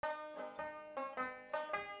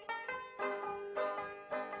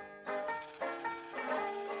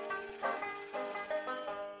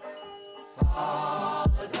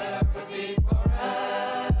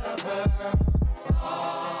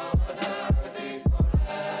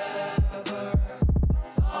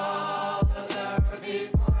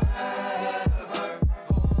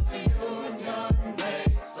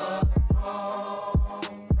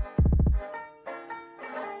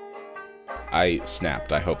I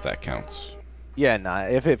snapped. I hope that counts. Yeah, nah.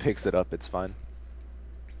 If it picks it up, it's fine.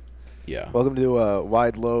 Yeah. Welcome to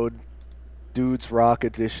Wide Load Dudes Rock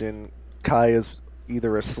Edition. Kaya's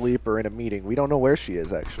either asleep or in a meeting. We don't know where she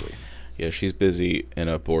is, actually. Yeah, she's busy in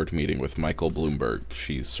a board meeting with Michael Bloomberg.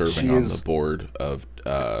 She's serving on the board of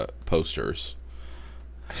posters.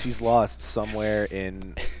 She's lost somewhere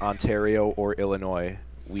in Ontario or Illinois.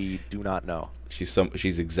 We do not know.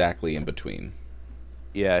 She's exactly in between.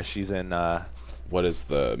 Yeah, she's in... what is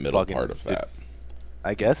the middle part of that?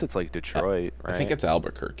 I guess it's like Detroit, right? I think it's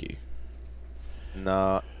Albuquerque.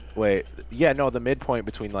 No, wait. Yeah, no, the midpoint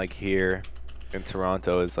between like here and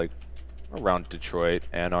Toronto is like around Detroit,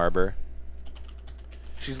 Ann Arbor.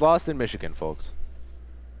 She's lost in Michigan, folks.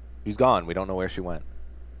 She's gone. We don't know where she went.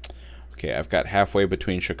 Okay, I've got halfway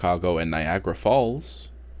between Chicago and Niagara Falls.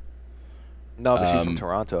 No, but she's from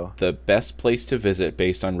Toronto. The best place to visit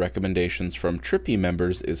based on recommendations from Trippy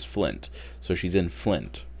members is Flint. So she's in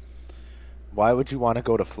Flint. Why would you want to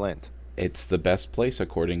go to Flint? It's the best place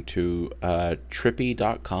according to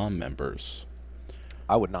Trippy.com members.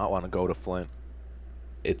 I would not want to go to Flint.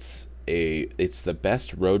 It's the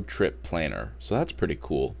best road trip planner, so that's pretty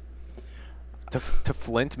cool. To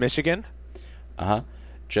Flint, Michigan? Uh-huh.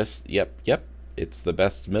 Yep. It's the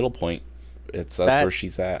best middle point. That's where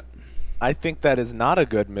she's at. I think that is not a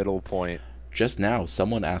good middle point. Just now,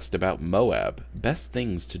 someone asked about Moab. Best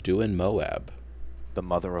things to do in Moab. The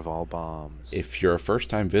mother of all bombs. If you're a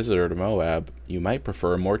first-time visitor to Moab, you might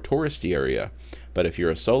prefer a more touristy area. But if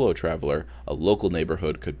you're a solo traveler, a local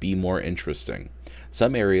neighborhood could be more interesting.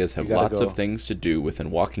 Some areas have lots of things to do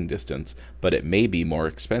within walking distance, but it may be more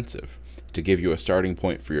expensive. To give you a starting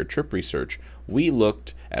point for your trip research, we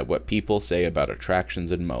looked at what people say about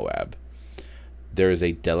attractions in Moab. There is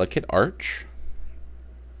a Delicate Arch,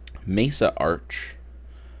 Mesa Arch,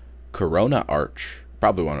 Corona Arch.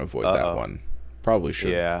 Probably want to avoid that one. Probably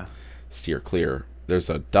should steer clear. There's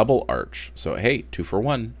a Double Arch, so hey, 2 for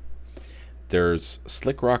 1. There's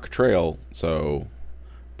Slick Rock Trail, so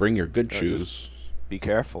bring your good shoes. Be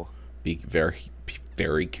careful. Be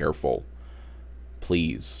very careful.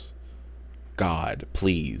 Please. God,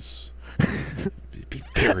 please. Be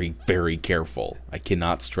very, very careful. I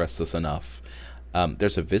cannot stress this enough.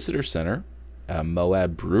 There's a visitor center,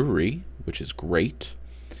 Moab Brewery, which is great.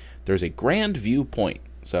 There's a Grand View Point.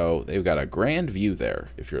 So they've got a grand view there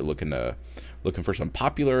if you're looking for some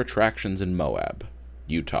popular attractions in Moab,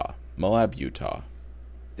 Utah.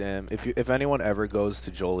 Damn, if anyone ever goes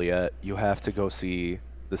to Joliet, you have to go see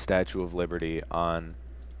the Statue of Liberty on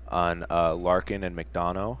Larkin and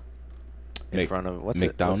McDonough. In front of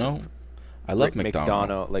McDonough? I love McDonough.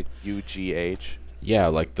 McDonough, like UGH. Yeah,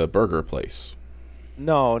 like the burger place.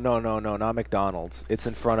 No, not McDonald's. It's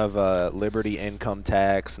in front of Liberty Income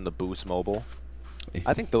Tax and the Boost Mobile.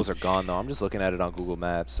 I think those are gone, though. I'm just looking at it on Google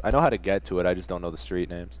Maps. I know how to get to it. I just don't know the street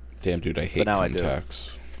names. Damn, dude, I hate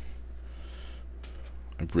tax.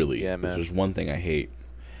 There's one thing I hate.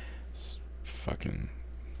 It's fucking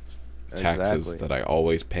taxes that I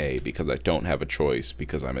always pay because I don't have a choice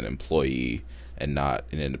because I'm an employee and not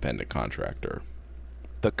an independent contractor.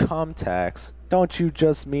 The cum tax? Don't you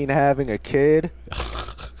just mean having a kid?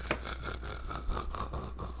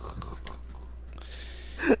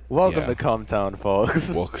 Welcome to Cumtown, folks.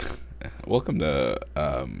 Welcome to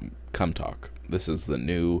Cum Talk. This is the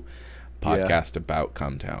new podcast about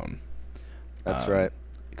Cumtown. That's right.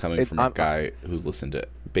 Coming from a guy who's listened to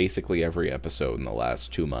basically every episode in the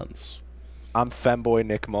last 2 months. I'm femboy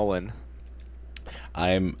Nick Mullen.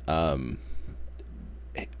 I'm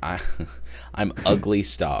ugly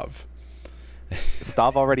Stav.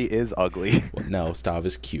 Stav already is ugly. Well, no, Stav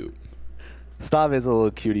is cute. Stav is a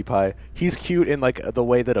little cutie pie. He's cute in like the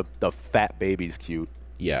way that a fat baby's cute.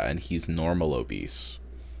 Yeah, and he's normal obese,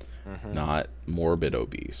 not morbid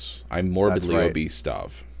obese. I'm morbidly obese,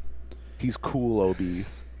 Stav. He's cool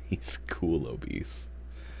obese. He's cool obese.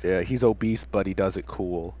 Yeah, he's obese, but he does it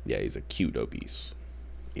cool. Yeah, he's a cute obese.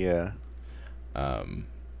 Yeah.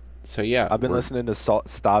 So yeah, I've been listening to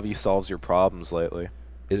Stavy Solves Your Problems lately.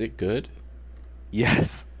 Is it good?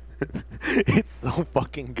 Yes. It's so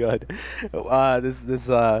fucking good. This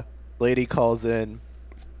lady calls in,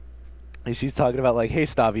 and she's talking about like, hey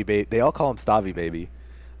Stavy baby. They all call him Stavy baby.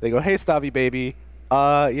 They go, hey Stavy baby.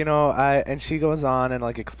 And she goes on and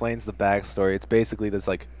like explains the backstory. It's basically this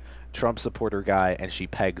like Trump supporter guy, and she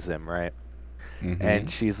pegs him, right?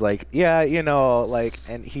 And she's like, yeah,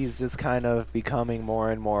 and he's just kind of becoming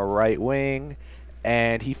more and more right wing.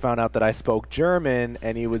 And he found out that I spoke German,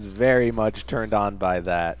 and he was very much turned on by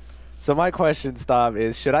that. So my question, Stav,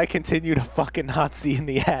 is should I continue to fucking Nazi in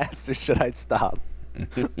the ass, or should I stop?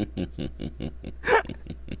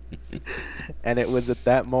 And it was at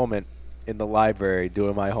that moment in the library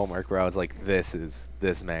doing my homework where I was like,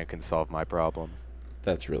 this man can solve my problems.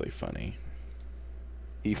 That's really funny.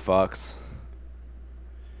 He fucks.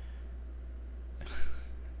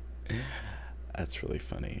 That's really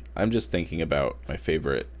funny. I'm just thinking about my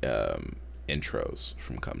favorite intros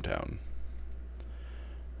from Come Town.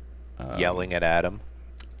 Yelling at Adam.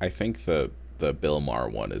 I think the Bill Maher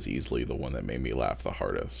one is easily the one that made me laugh the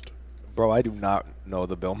hardest. Bro, I do not know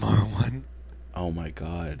the Bill Maher one. Oh my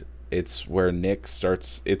god. It's where Nick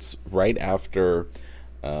starts... It's right after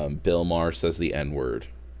Bill Maher says the N-word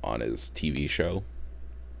on his TV show.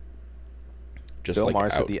 Just Bill Maher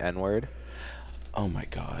said the N-word? Oh my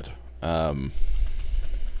god.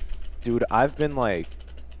 Dude, I've been like...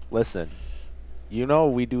 Listen, you know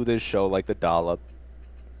we do this show like the Dollop.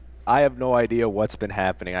 I have no idea what's been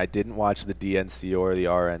happening. I didn't watch the DNC or the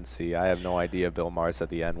RNC. I have no idea Bill Maher said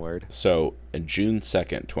the N-word. So, June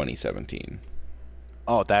 2nd, 2017.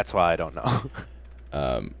 Oh, that's why I don't know.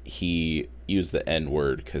 He used the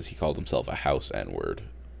N-word because he called himself a house N-word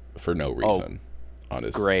for no reason on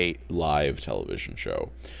his live television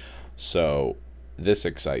show. So, this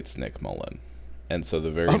excites Nick Mullen. And so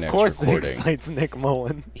the very next recording... Of course it excites Nick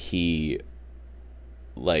Mullen. He,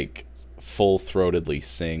 like... full-throatedly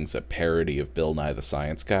sings a parody of Bill Nye the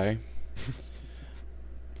Science Guy,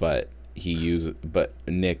 but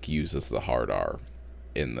Nick uses the hard R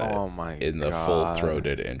in the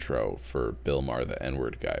full-throated intro for Bill Maher the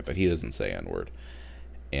N-word guy, but he doesn't say N-word,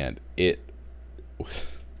 and it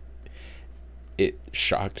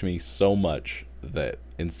shocked me so much that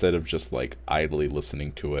instead of just like idly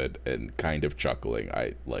listening to it and kind of chuckling,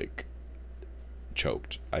 I like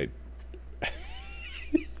choked.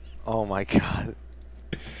 Oh my god.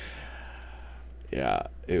 Yeah,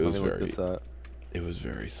 it was very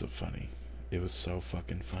so funny. It was so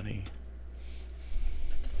fucking funny.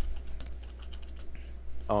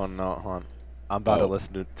 Oh no, hold on. I'm about to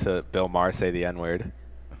listen to Bill Maher say the N-word.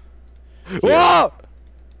 Yeah. Whoa!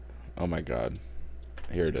 Oh my god.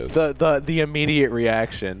 Here it is. The immediate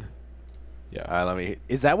reaction. Yeah. Alright,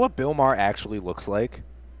 is that what Bill Maher actually looks like?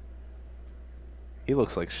 He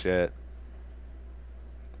looks like shit.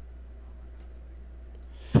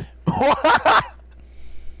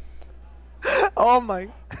 Oh my.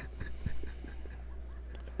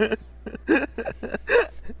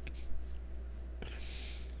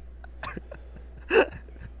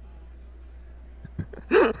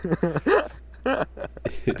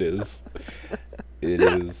 It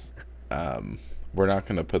is. We're not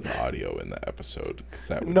going to put the audio in the episode because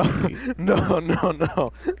that would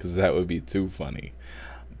no. Because that would be too funny.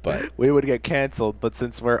 But we would get canceled. But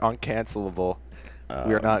since we're uncancelable,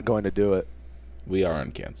 we are not going to do it. We are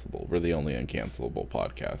uncancelable. We're the only uncancelable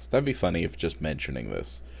podcast. That'd be funny if just mentioning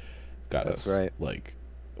this got us like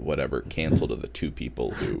whatever canceled to the two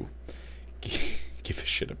people who give a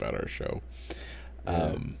shit about our show.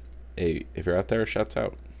 Yeah. Hey, if you're out there, shouts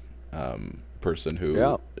out. Person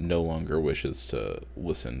who no longer wishes to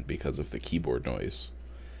listen because of the keyboard noise.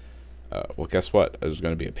 Well, guess what? There's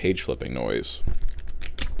going to be a page flipping noise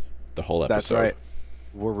the whole episode. That's right.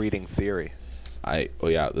 We're reading theory. Oh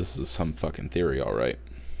yeah, this is some fucking theory, all right.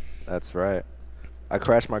 That's right. I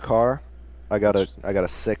crashed my car. I got a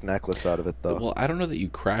sick necklace out of it though. Well, I don't know that you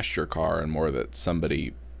crashed your car, and more that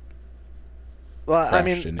somebody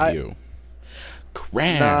crashed into you.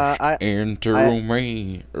 Crash into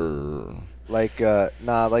me. Like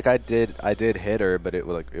I did hit her, but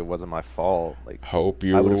it wasn't my fault. Like hope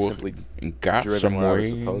you I would have simply got some where I was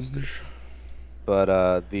supposed to.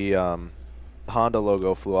 But the Honda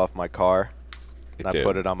logo flew off my car. And I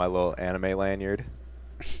put it on my little anime lanyard.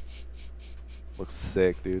 Looks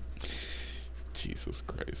sick, dude. Jesus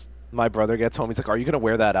Christ. My brother gets home. He's like, "Are you gonna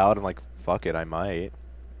wear that out?" I'm like, "Fuck it, I might.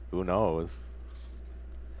 Who knows?"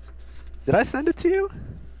 Did I send it to you?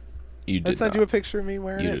 You did. I sent you a picture of me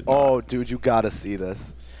wearing it. Did oh, not. Dude, you gotta see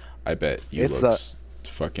this. I bet you look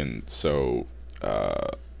fucking so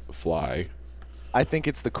fly. I think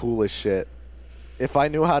it's the coolest shit. If I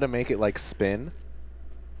knew how to make it like spin.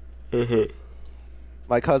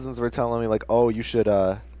 My cousins were telling me like, "Oh, you should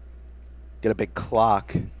get a big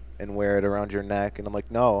clock and wear it around your neck," and I'm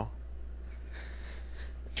like, "No."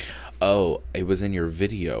 Oh, it was in your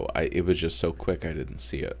video. It was just so quick I didn't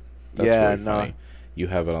see it. That's really funny. You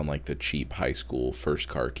have it on like the cheap high school first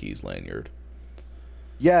car keys lanyard.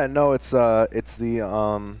 Yeah, no, it's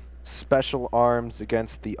the Special Arms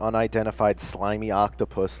Against the Unidentified Slimy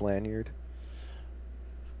Octopus lanyard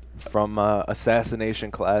from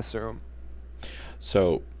Assassination Classroom.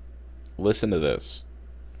 So, listen to this.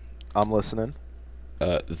 I'm listening.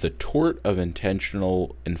 The tort of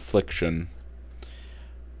intentional infliction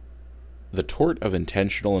The tort of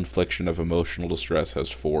intentional infliction of emotional distress has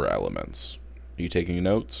 4 elements. Are you taking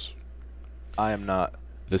notes? I am not.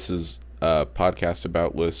 This is a podcast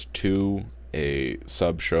about list 2, a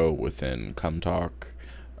sub-show within Come Talk,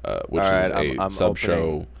 which is a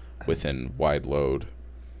sub-show within Wide Load.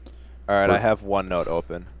 All right, I have OneNote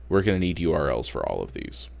open. We're going to need URLs for all of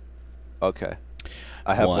these. Okay.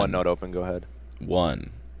 I have OneNote open. Go ahead.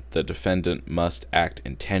 1. The defendant must act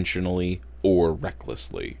intentionally or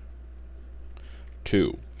recklessly.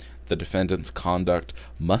 2. The defendant's conduct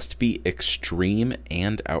must be extreme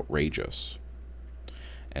and outrageous.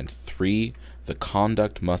 And 3. The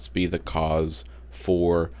conduct must be the cause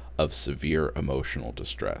of severe emotional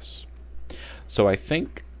distress. So I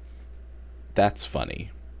think that's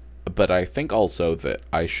funny. But I think also that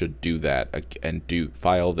I should do that and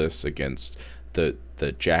file this against the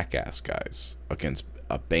Jackass guys, against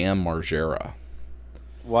Bam Margera.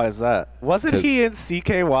 Why is that? Wasn't he in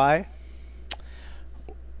CKY?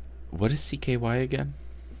 What is CKY again?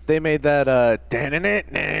 They made that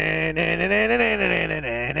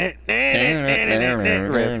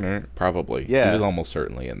probably. Yeah. He was almost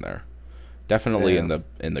certainly in there. Definitely in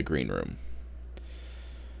the green room.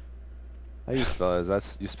 How you spell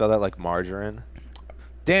that? You spell that like margarine?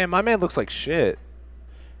 Damn, my man looks like shit.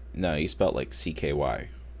 No, you spelled like CKY.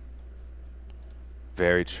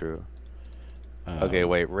 Very true. Okay,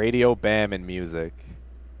 wait. Radio, Bam, and music.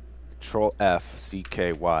 Control F,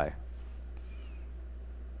 CKY.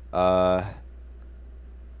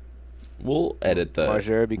 We'll edit the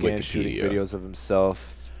Margera began Wikipedia. shooting videos of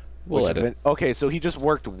himself. We'll edit. Okay, so he just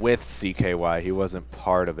worked with CKY. He wasn't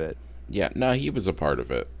part of it. Yeah, no, he was a part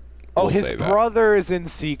of it. Oh, his brother is in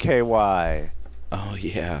CKY. Oh,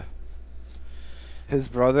 yeah. His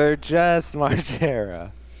brother, Jess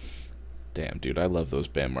Margera. Damn, dude, I love those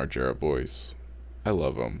Bam Margera boys. I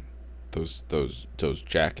love them. Those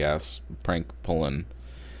jackass prank pulling.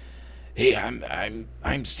 Hey,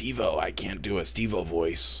 I'm Steve-O. I can't do a Steve-O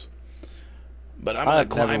voice, but I'm gonna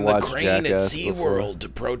climb the crane at SeaWorld to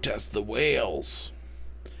protest the whales.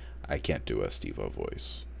 I can't do a Steve-O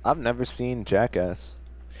voice. I've never seen Jackass.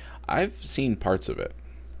 I've seen parts of it.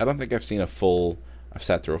 I don't think I've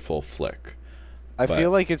sat through a full flick. I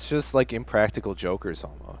feel like it's just like Impractical Jokers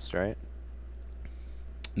almost, right?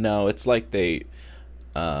 No, it's like they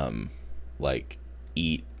like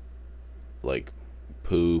eat like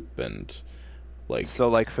poop and like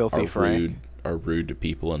Filthy Frank are rude to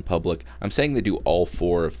people in public. I'm saying they do all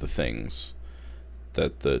 4 of the things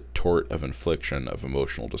that the tort of infliction of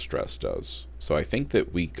emotional distress does. So I think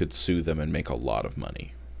that we could sue them and make a lot of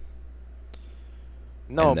money.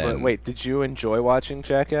 No, but wait, did you enjoy watching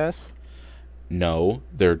Jackass? No,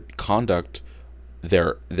 their conduct,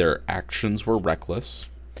 their actions were reckless.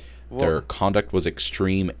 Whoa. Their conduct was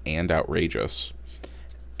extreme and outrageous.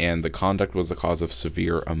 And the conduct was the cause of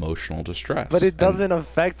severe emotional distress. But it doesn't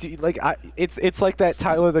affect you. Like, it's like that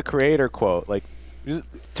Tyler, the Creator quote. Like, just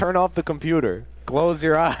turn off the computer. Close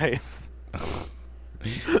your eyes.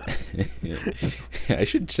 I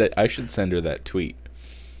should send her that tweet.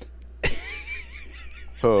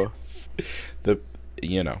 Who?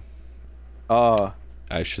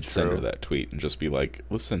 I should send her that tweet and just be like,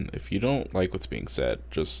 listen, if you don't like what's being said,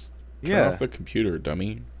 just turn off the computer,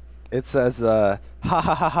 dummy. It says, ha ha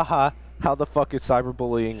ha ha ha, how the fuck is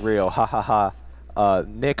cyberbullying real? Ha ha ha.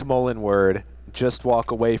 Nick Mullen just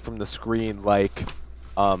walk away from the screen like,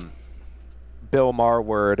 Bill Maher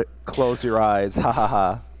word, close your eyes, ha ha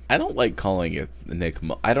ha. I don't like calling it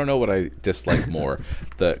I don't know what I dislike more,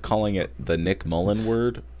 calling it the Nick Mullen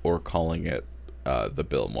word or calling it the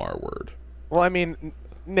Bill Maher word. Well, I mean,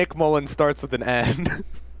 Nick Mullen starts with an N.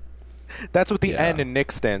 That's what the N in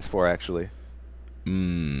Nick stands for, actually.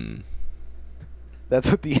 That's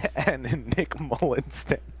what the N in Nick Mullen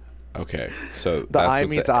stands. Okay, so the I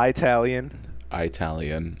means Italian.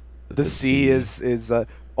 Italian. The C is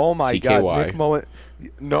oh my CKY. God, Nick Mullen.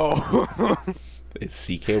 No. It's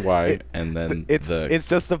CKY, and then it's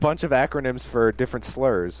just a bunch of acronyms for different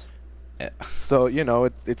slurs. So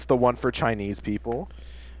it's the one for Chinese people,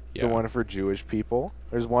 the one for Jewish people.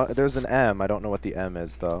 There's an M. I don't know what the M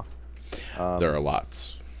is though. There are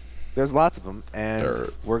lots. There's lots of them,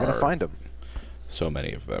 and we're gonna find them. So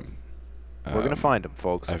many of them. We're gonna find them,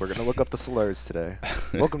 folks. We're gonna look up the slurs today.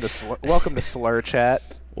 Welcome to Slur Chat.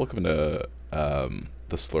 Welcome to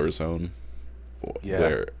the Slur Zone. Yeah.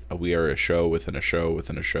 Where we are a show within a show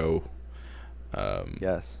within a show.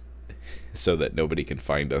 Yes. So that nobody can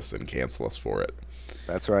find us and cancel us for it.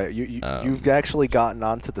 That's right. You've actually gotten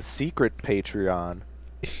onto the secret Patreon.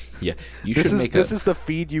 Yeah. This is the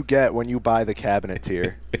feed you get when you buy the cabinet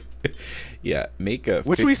tier. Yeah, make a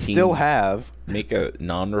which we still have. Make a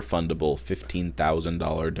non-refundable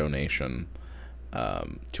 $15,000 donation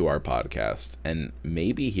to our podcast, and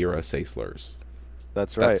maybe hear us say slurs.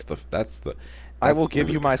 That's right. That's I will give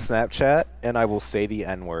you my Snapchat, and I will say the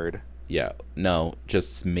N-word. Yeah, no,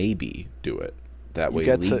 just maybe do it. That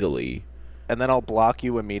way, legally. And then I'll block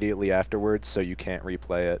you immediately afterwards, so you can't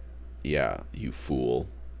replay it. Yeah, you fool.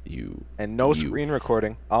 And no screen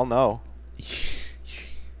recording. I'll know.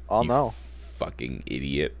 I'll know. Fucking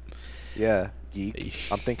idiot. Yeah, geek.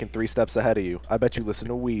 I'm thinking 3 steps ahead of you. I bet you listen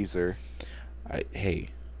to Weezer. Hey.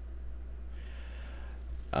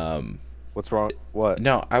 What's wrong? What?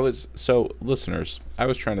 No, listeners, I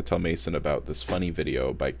was trying to tell Mason about this funny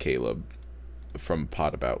video by Caleb from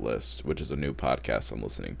Pod About List, which is a new podcast I'm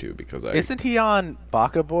listening to because Isn't he on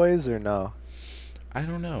Baka Boys or no? I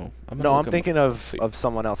don't know. I'm thinking of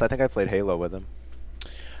someone else. I think I played Halo with him.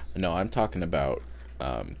 No, I'm talking about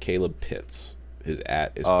Caleb Pitts. His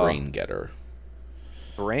 @ is Brain Getter.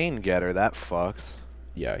 Brain Getter, that fucks.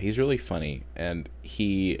 Yeah, he's really funny, and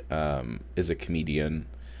he is a comedian,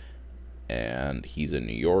 and he's in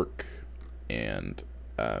New York, and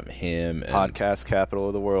him and podcast capital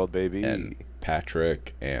of the world, baby. And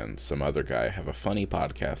Patrick and some other guy have a funny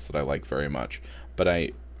podcast that I like very much. But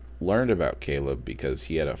I learned about Caleb because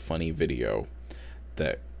he had a funny video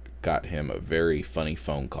that got him a very funny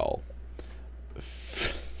phone call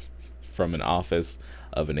from an office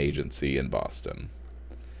of an agency in Boston.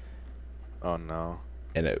 Oh no.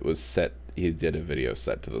 And it was he did a video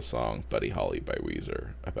set to the song Buddy Holly by Weezer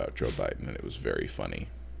about Joe Biden, and it was very funny.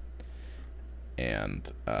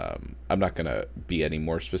 And I'm not going to be any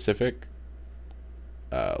more specific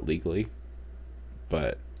legally,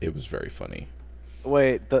 but it was very funny.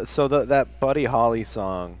 Wait, that Buddy Holly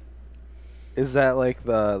song, is that like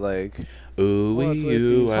ooh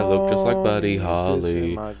you, I look just like Buddy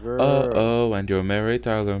Holly. Oh, and you're Mary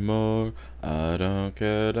Tyler Moore. I don't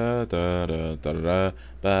care. Da da da da da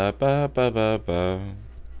ba ba ba ba ba.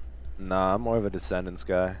 Nah, I'm more of a Descendants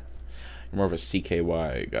guy. You're more of a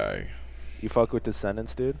CKY guy. You fuck with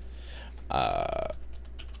Descendants, dude?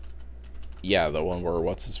 Yeah, the one where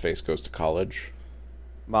what's his face goes to college.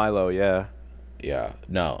 Milo, yeah. Yeah,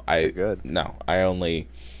 no, good. No, I only,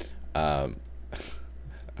 I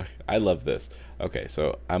love this. Okay,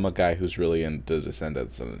 so I'm a guy who's really into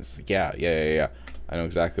Descendants, and it's like, yeah. I know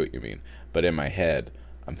exactly what you mean, but in my head,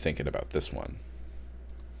 I'm thinking about this one.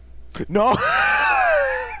 No.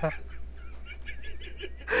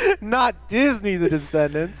 Not Disney, the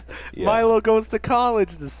Descendants. Yeah. Milo Goes to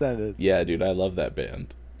College, Descendants. Yeah, dude, I love that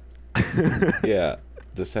band. Yeah,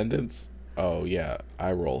 Descendants. Oh yeah,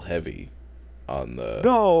 I roll heavy on the.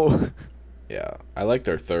 No. Yeah, I like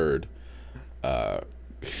their third.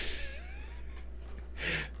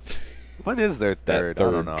 What is their third? I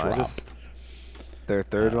don't know. Drop. Their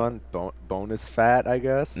third one, Bonus Fat, I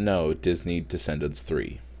guess. No, Disney Descendants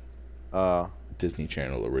 3. Disney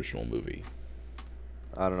Channel original movie.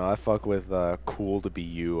 I don't know. I fuck with Cool to Be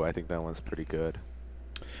You. I think that one's pretty good.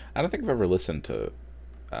 I don't think I've ever listened to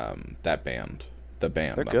that band. The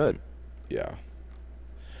band. They're good. Yeah.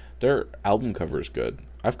 Their album cover is good.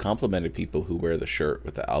 I've complimented people who wear the shirt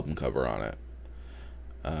with the album cover on it.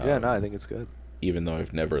 Yeah, no, I think it's good. Even though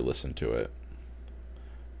I've never listened to it.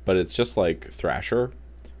 But it's just like Thrasher,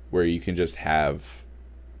 where you can just have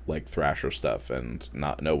like Thrasher stuff and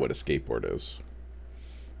not know what a skateboard is.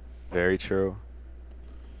 Very true.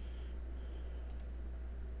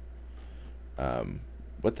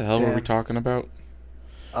 What the hell were we talking about?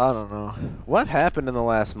 I don't know. What happened in the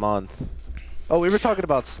last month? Oh, we were talking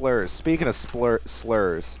about slurs. Speaking of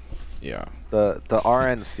slurs. Yeah. The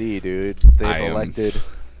RNC, dude. They've elected.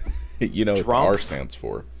 You know what the R stands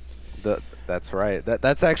for. That's right.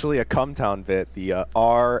 That's actually a Cumtown bit. The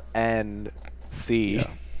RNC.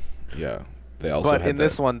 Yeah. They also. But in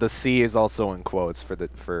this one, the C is also in quotes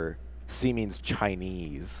for C means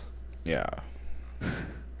Chinese. Yeah.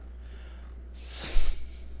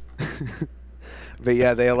 But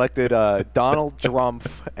yeah, they elected Donald Trump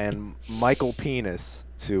and Michael Penis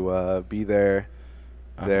to be their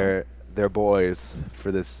boys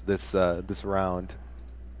for this round.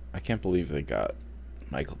 I can't believe they got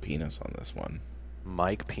Michael Penis on this one.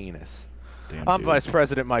 Mike Penis. Damn, I'm dude. Vice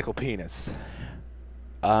President Michael Penis.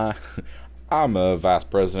 I'm a Vice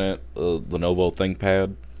President Lenovo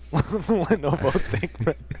ThinkPad. Lenovo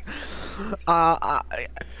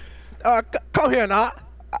ThinkPad. Come here now.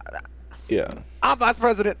 Yeah. I'm Vice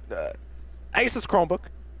President Asus Chromebook.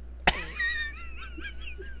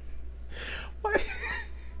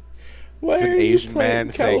 Why it's an Asian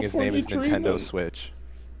man California saying his name is Dreaming? Nintendo Switch.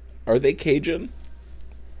 Are they Cajun?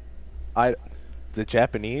 The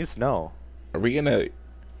Japanese? No. Are we gonna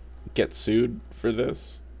get sued for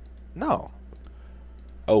this? No.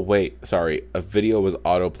 Oh wait, sorry. A video was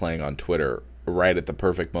auto playing on Twitter right at the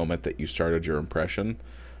perfect moment that you started your impression.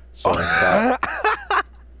 So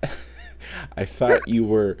I thought you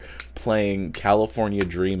were playing California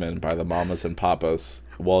Dreamin' by the Mamas and Papas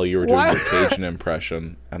while you were doing your Cajun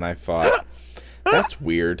impression, and I thought, that's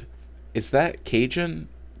weird. Is that Cajun?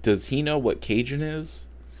 Does he know what Cajun is?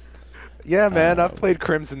 Yeah, man, I've played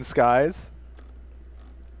Crimson Skies.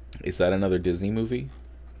 Is that another Disney movie?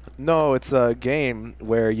 No, it's a game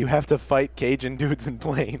where you have to fight Cajun dudes in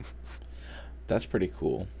planes. That's pretty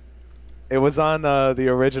cool. It was on the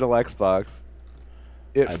original Xbox.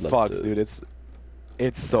 It fucks, dude.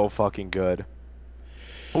 It's so fucking good.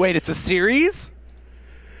 Wait, it's a series?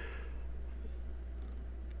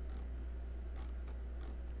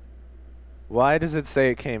 Why does it say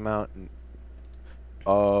it came out in...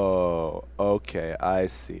 Oh, okay. I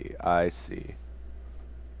see.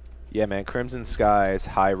 Yeah, man. Crimson Skies,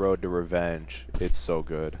 High Road to Revenge. It's so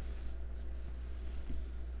good.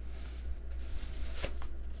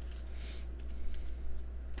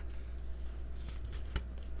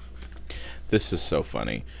 This is so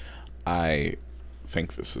funny. I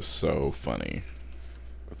think this is so funny.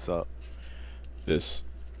 What's up? This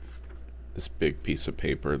big piece of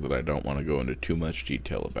paper that I don't want to go into too much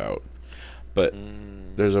detail about. But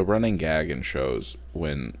there's a running gag in shows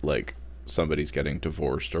when, like, somebody's getting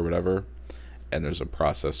divorced or whatever, and there's a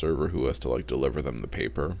process server who has to, like, deliver them the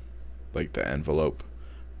paper, like the envelope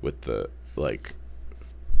with the, like,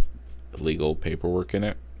 legal paperwork in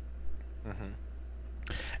it.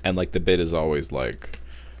 And, like, the bit is always, like,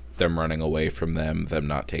 them running away from them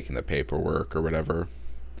not taking the paperwork or whatever.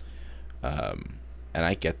 And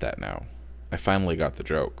I get that now. I finally got the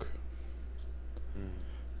joke.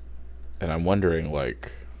 And I'm wondering,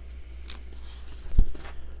 like,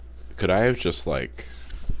 could I have just, like,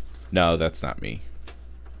 no, that's not me.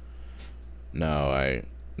 No,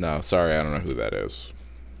 sorry, I don't know who that is.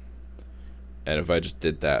 And if I just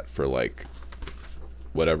did that for, like,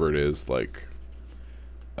 whatever it is, like,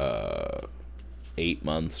 8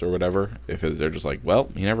 months or whatever, they're just like, well,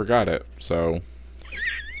 he never got it, so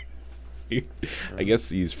I guess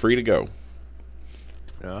he's free to go.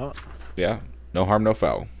 Yeah, no harm, no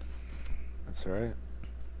foul. That's right.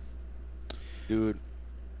 Dude,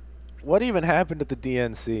 what even happened at the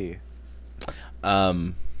DNC?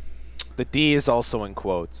 The D is also in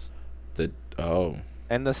quotes.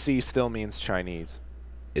 And the C still means Chinese.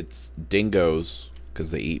 It's dingoes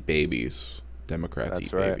because they eat babies. Democrats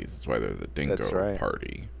eat babies. That's why they're the dingo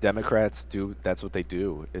party. Democrats that's what they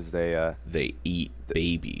do, is they eat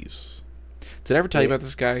babies. Did I ever tell you about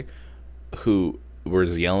this guy who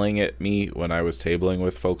was yelling at me when I was tabling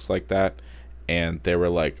with folks like that? And they were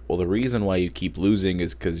like, well, the reason why you keep losing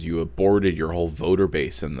is because you aborted your whole voter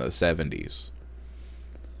base in the 70s.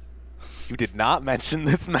 You did not mention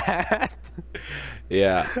this, Matt.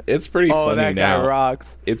 Yeah, it's pretty funny now. Oh, that guy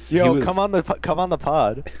rocks. Come on the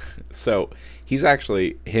pod. So he's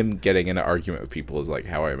actually, him getting in an argument with people is like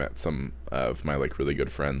how I met some of my, like, really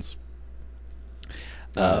good friends.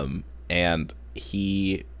 And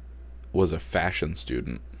he was a fashion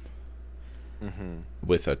student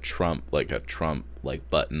with a Trump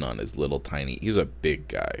button on his little tiny. He's a big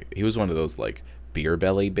guy. He was one of those, like, beer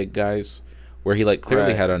belly big guys where he, like,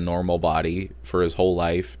 clearly had a normal body for his whole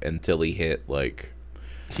life until he hit, like...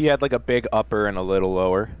 He had, like, a big upper and a little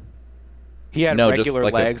lower. He had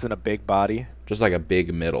regular legs and a big body. Just like a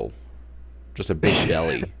big middle. Just a big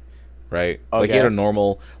belly. Right? Okay. Like, he had a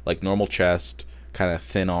normal chest, kind of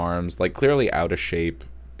thin arms, like, clearly out of shape,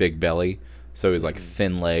 big belly. So he's like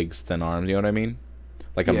thin legs, thin arms, you know what I mean?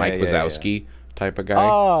 Like a Mike Wazowski type of guy.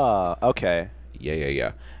 Oh, okay.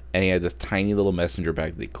 Yeah. And he had this tiny little messenger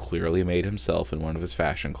bag that he clearly made himself in one of his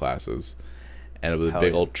fashion classes. And it was a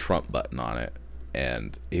big old Trump button on it.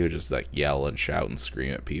 And he would just, like, yell and shout and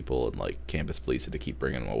scream at people, and, like, campus police had to keep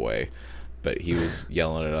bringing him away. But he was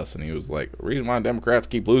yelling at us, and he was like, the reason why Democrats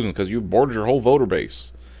keep losing is because you aborted your whole voter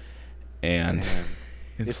base. And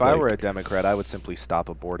if I were a Democrat, I would simply stop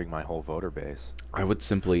aborting my whole voter base. I would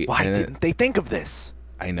simply... Why didn't they think of this?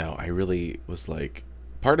 I know. I really was like...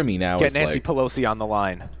 Part of me now is like... Get Nancy Pelosi on the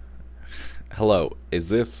line. Hello, is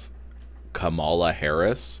this Kamala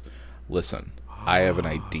Harris? Listen, I have an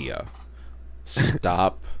idea.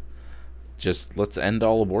 Stop. Just let's end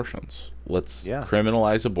all abortions. Let's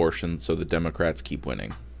criminalize abortion so the Democrats keep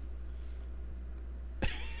winning.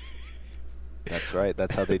 That's right.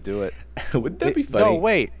 That's how they do it. Wouldn't that be funny? No,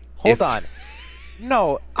 wait. Hold on.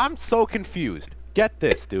 No, I'm so confused. Get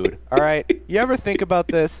this, dude. All right? You ever think about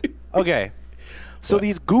this? Okay. So What?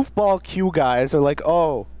 these goofball Q guys are like,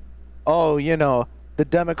 oh, the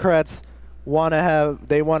Democrats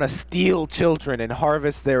they want to steal children and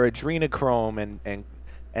harvest their adrenochrome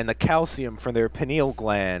and the calcium from their pineal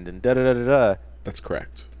gland and da da da da da. That's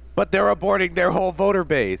correct. But they're aborting their whole voter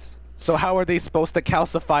base. So how are they supposed to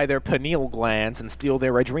calcify their pineal glands and steal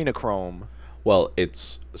their adrenochrome? Well,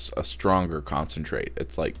 it's a stronger concentrate.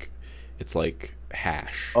 It's like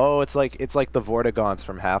hash. Oh, it's like the Vortigons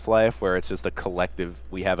from Half-Life, where it's just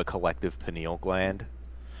we have a collective pineal gland.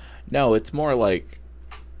 No, it's more like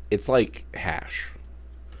it's like hash,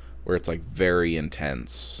 where it's like very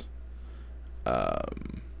intense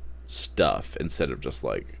stuff instead of just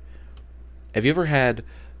like. Have you ever had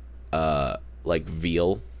like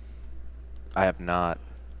veal? I have not.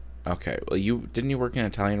 Okay, well, didn't you work in an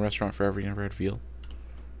Italian restaurant forever? You never had veal?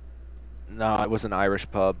 No, it was an Irish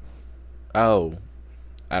pub. Oh,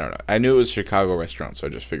 I don't know. I knew it was a Chicago restaurant, so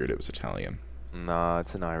I just figured it was Italian. No,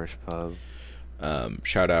 it's an Irish pub.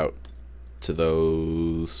 Shout out to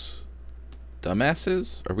those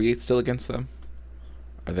dumbasses. Are we still against them?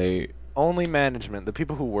 Are they? Only management. The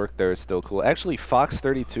people who work there is still cool. Actually, Fox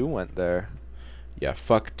 32 went there. Yeah,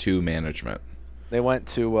 fuck to management. They went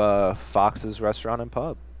to Fox's restaurant and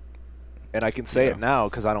pub. And I can say it now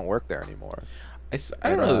because I don't work there anymore. I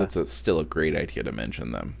don't know that that's still a great idea to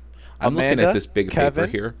mention them. I'm Amanda, looking at this big Kevin,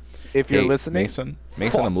 paper here. If you're listening.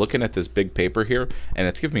 Mason, I'm looking at this big paper here, and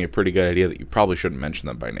it's giving me a pretty good idea that you probably shouldn't mention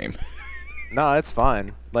them by name. No, it's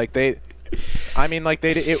fine. Like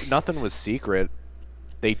nothing was secret.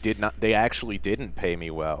 They actually didn't pay me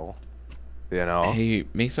well. You know? Hey,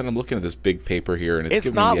 Mason, I'm looking at this big paper here, and it's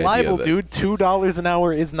giving not me the idea libel, that, dude. $2 an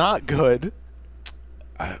hour is not good.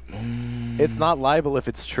 It's not libel if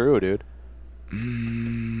it's true, dude.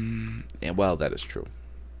 Yeah, well, that is true.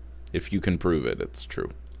 If you can prove it, it's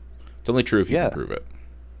true. It's only true if you can prove it.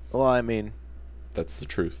 Well, I mean, that's the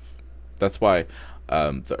truth. That's why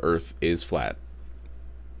the Earth is flat.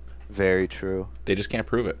 Very true. They just can't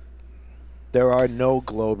prove it. There are no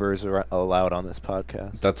globers allowed on this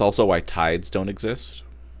podcast. That's also why tides don't exist.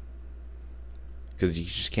 Because you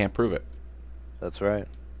just can't prove it. That's right.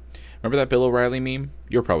 Remember that Bill O'Reilly meme?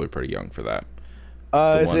 You're probably pretty young for that.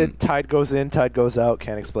 Is it tide goes in, tide goes out?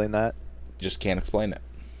 Can't explain that. Just can't explain it.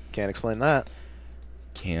 Can't explain that.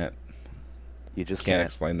 Can't. You just can't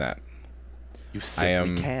explain that. You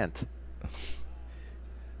simply can't.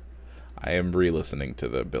 I am re-listening to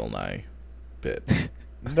the Bill Nye bit.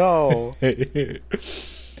 No.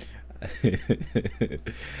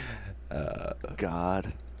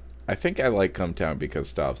 God. I think I like Come Town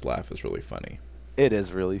because Stav's laugh is really funny. It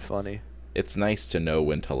is really funny. It's nice to know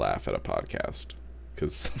when to laugh at a podcast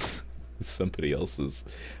because somebody else is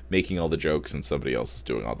making all the jokes and somebody else is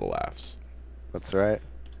doing all the laughs. That's right.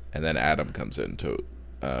 And then Adam comes in to,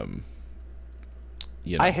 I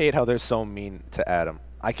hate how they're so mean to Adam.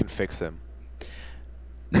 I can fix him.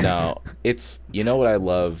 No, what I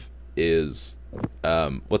love is,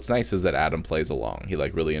 what's nice is that Adam plays along. He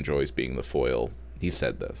really enjoys being the foil. He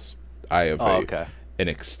said this. I have an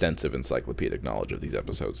extensive encyclopedic knowledge of these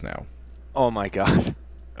episodes now. Oh my God.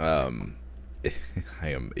 I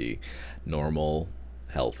am a normal,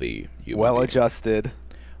 healthy human well-adjusted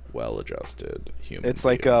human It's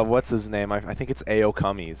like, what's his name? I think it's A.O.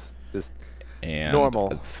 Cummings. Just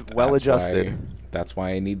normal, well-adjusted. That's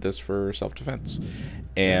why I need this for self-defense.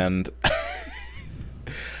 And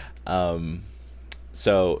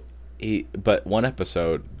but one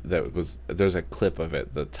episode there's a clip of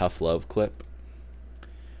it, the Tough Love clip,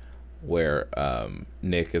 where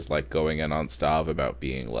Nick is going in on Stav about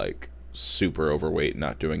being super overweight and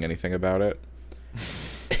not doing anything about it.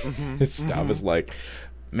 Stav is like,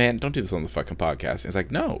 man, don't do this on the fucking podcast. And he's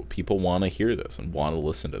like, no, people want to hear this and want to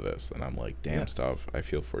listen to this. And I'm like, damn, Stav, I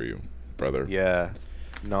feel for you, brother. Yeah.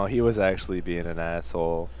 No, he was actually being an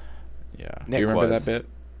asshole. Yeah. Nick do you remember that bit?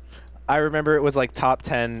 I remember it was top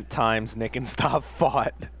 10 times Nick and Stav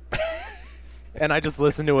fought. And I just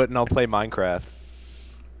listen to it and I'll play Minecraft.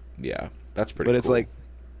 Yeah, that's pretty cool. But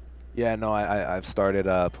it's I've started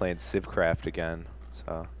playing Civcraft again.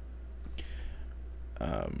 So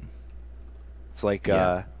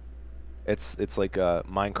it's it's like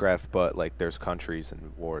Minecraft, but there's countries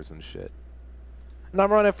and wars and shit. And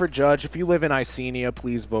I'm running for judge. If you live in Icenia,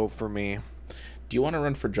 please vote for me. Do you want to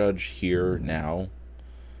run for judge here now?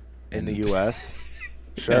 In the U.S.?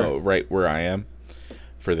 Sure. No, right where I am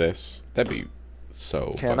for this. That'd be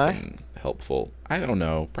so fucking helpful. I don't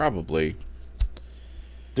know. Probably.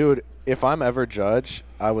 Dude, if I'm ever judge,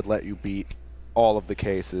 I would let you beat all of the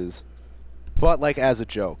cases. But, as a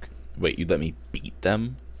joke. Wait, you'd let me beat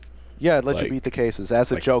them? Yeah, I'd let you beat the cases.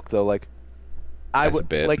 As a joke, though, That's a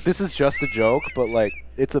bit. like, this is just a joke, but like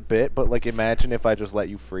it's a bit. But like, imagine if I just let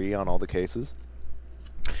you free on all the cases.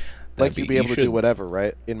 Like you'd be able to do whatever,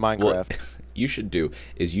 right? In Minecraft. What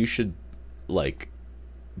you should like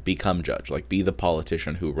become judge, like be the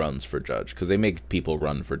politician who runs for judge, because they make people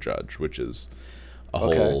run for judge, which is a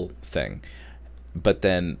whole thing. But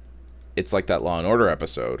then it's like that Law and Order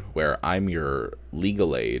episode where I'm your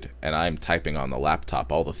legal aid and I'm typing on the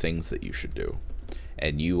laptop all the things that you should do,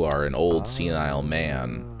 and you are an old senile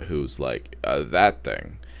man who's like that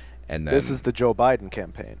thing. And then this is the Joe Biden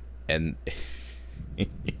campaign. And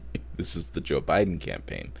this is the Joe Biden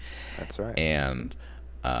campaign. That's right. And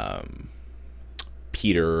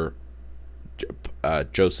Peter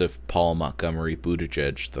Joseph Paul Montgomery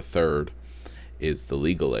Buttigieg III is the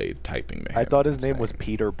legal aid typing man. I thought his name was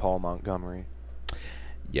Peter Paul Montgomery.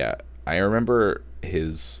 Yeah, I remember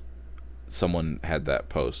someone had that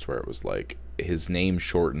post where it was like his name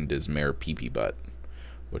shortened is Mayor Pee-Pee Butt,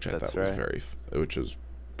 which I thought was which was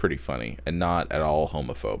pretty funny and not at all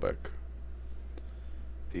homophobic.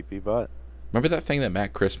 Pee-Pee Butt. Remember that thing that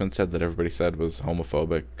Matt Christman said that everybody said was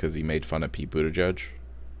homophobic because he made fun of Pete Buttigieg?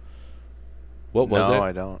 What was it? No,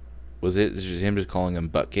 I don't. Was it just him just calling him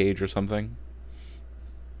butt cage or something?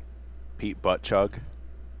 Pete Butt Chug.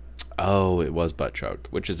 Oh, it was butt chug,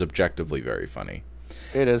 which is objectively very funny.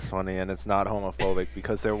 It is funny, and it's not homophobic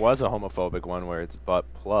because there was a homophobic one where it's butt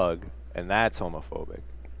plug, and that's homophobic.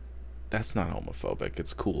 That's not homophobic.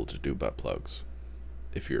 It's cool to do butt plugs.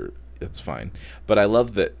 That's fine. But I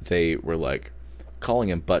love that they were like, calling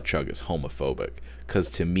him butt chug is homophobic,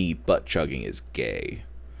 because to me, butt chugging is gay.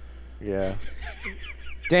 Yeah.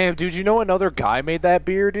 Damn, dude, you know another guy made that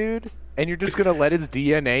beer, dude? And you're just gonna let his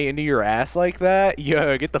DNA into your ass like that?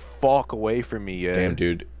 Yeah, get the fuck away from me, yeah. Damn,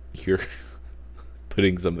 dude, you're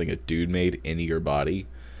putting something a dude made into your body?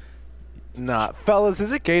 Nah, fellas,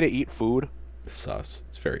 is it gay to eat food? Sus.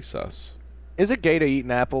 It's very sus. Is it gay to eat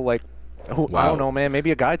an apple? Like, Wow. I don't know, man.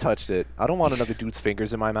 Maybe a guy touched it. I don't want another dude's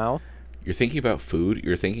fingers in my mouth. You're thinking about food?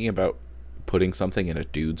 You're thinking about putting something in a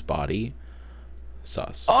dude's body?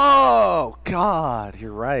 Sus. Oh, God,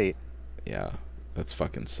 you're right. Yeah, that's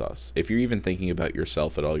fucking sus. If you're even thinking about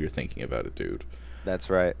yourself at all, you're thinking about a dude. That's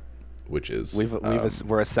right. Which is...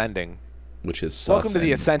 we're ascending. Which is sus. Welcome to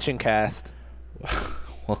the Ascension Cast. A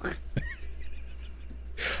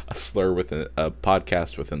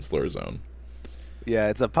podcast within Slur Zone. Yeah,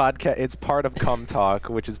 it's a podcast. It's part of Cum Talk,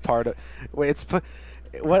 which is part of... Wait,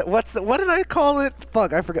 what did I call it?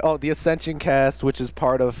 Fuck, I forget. Oh, the Ascension Cast, which is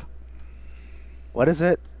part of... What is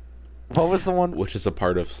it? What was the one? Which is a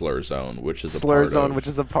part of Slur Zone, which is Slur Zone, which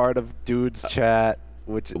is a part of Dudes Chat,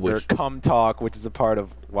 or Cum Talk, which is a part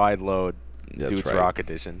of Wide Load, Dudes Rock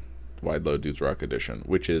Edition. Wide Load Dudes Rock Edition,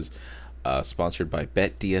 which is sponsored by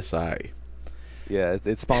BetDSI. Yeah,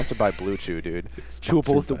 it's sponsored by Blue Chew, dude.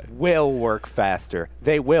 Chewables will work faster.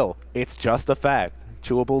 They will. It's just a fact.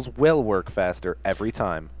 Chewables will work faster every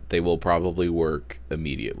time. They will probably work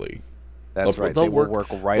immediately. That's right. They will work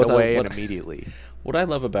right away and immediately. What I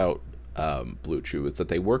love about Blue Chew is that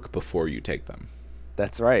they work before you take them.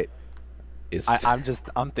 That's right.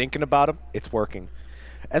 I'm thinking about them. It's working.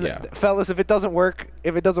 And fellas, if it doesn't work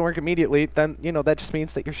immediately, then that just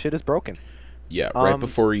means that your shit is broken. Yeah, right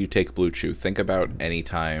before you take Blue Chew, think about any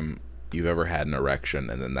time you've ever had an erection,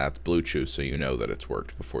 and then that's Blue Chew, so you know that it's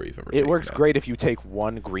worked before you've ever taken it. It works great if you take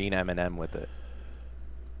one green M&M with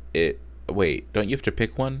it. Wait, don't you have to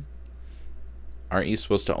pick one? Aren't you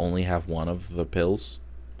supposed to only have one of the pills?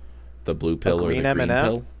 The blue pill or the green M&M?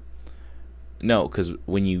 pill? No, because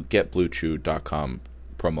when you get BlueChew.com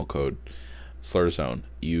promo code SlurZone,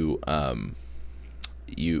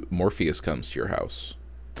 Morpheus comes to your house.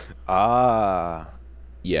 Ah.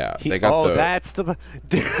 Yeah, they got that's the...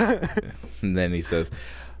 And then he says,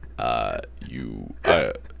 I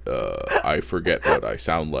forget what I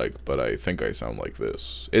sound like, but I think I sound like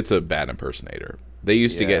this. It's a bad impersonator. They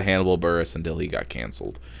used to get Hannibal Buress until he got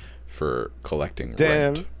canceled for collecting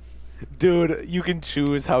rent. Dude, you can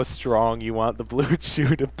choose how strong you want the Blue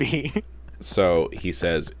Chew to be. So he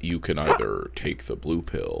says you can either take the blue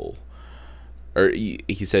pill, or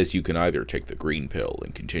he says you can either take the green pill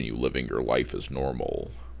and continue living your life as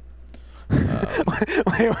normal.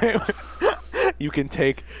 Wait. You can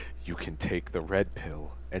take the red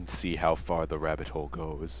pill and see how far the rabbit hole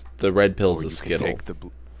goes. The red pill's a Skittle.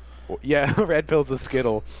 The red pill's a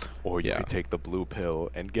Skittle. Or you can take the blue pill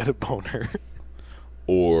and get a boner.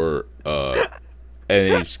 Or, and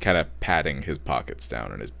then he's kind of patting his pockets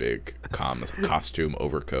down in his big costume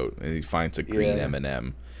overcoat, and he finds a green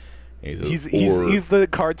M&M. He's the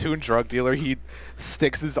cartoon drug dealer. He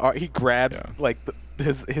sticks he grabs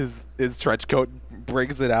his trench coat,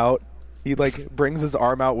 brings it out, He like brings his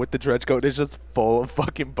arm out with the trench coat. It's just full of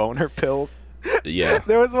fucking boner pills. Yeah.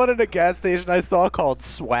 There was one in a gas station I saw called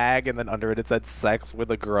Swag, and then under it said "Sex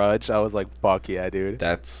with a Grudge." I was like, "Fuck yeah, dude!"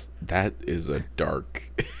 That is a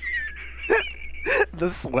dark.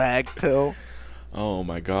 The Swag pill. Oh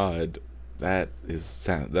my god,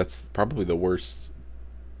 that's probably the worst.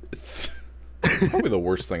 Probably the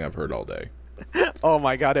worst thing I've heard all day. Oh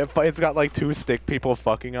my god, it's got like 2 stick people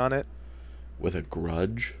fucking on it. With a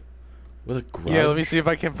grudge? With a grudge? Yeah, let me see if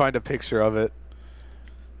I can find a picture of it.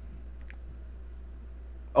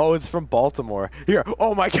 Oh, it's from Baltimore. Here.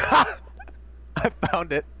 Oh my god. I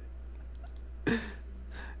found it.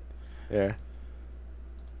 Yeah.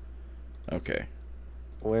 Okay.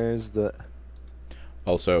 Where's the...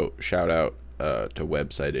 Also, shout out to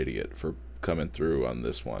Website Idiot for coming through on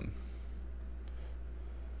this one.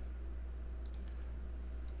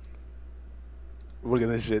 Look at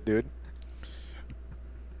this shit, dude.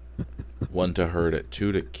 1 to hurt it,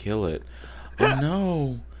 2 to kill it. Oh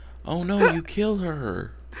no. Oh no, you kill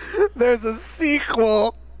her. There's a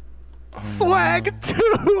sequel. Oh, Swag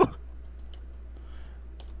no. 2.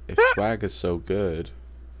 If Swag is so good.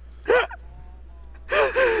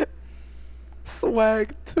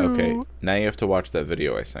 Swag 2. Okay, now you have to watch that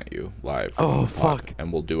video I sent you live. Oh, on the pod, fuck.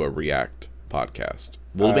 And we'll do a react podcast.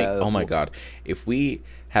 We'll make. Oh my god, if we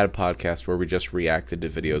had a podcast where we just reacted to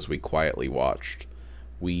videos we quietly watched,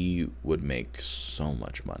 we would make so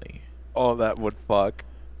much money. Oh, that would fuck.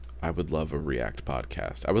 I would love a react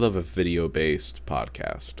podcast. I would love a video-based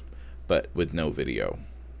podcast, but with no video.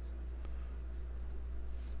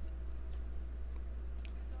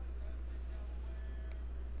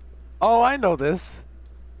 Oh, I know this.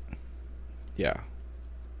 Yeah.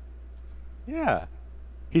 Yeah.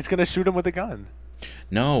 He's gonna shoot him with a gun.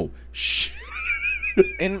 No. Shh.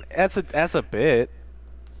 And that's a bit.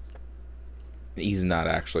 He's not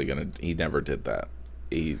actually gonna. He never did that.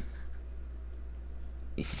 He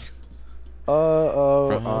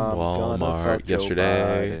from Walmart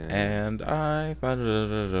yesterday, and I found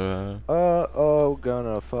it.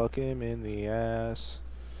 Gonna fuck him in the ass.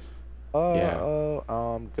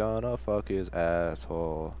 I'm gonna fuck his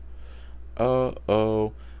asshole.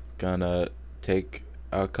 Gonna take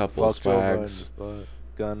a couple Fuck Joe swags. Biden's butt.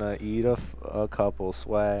 Gonna eat a couple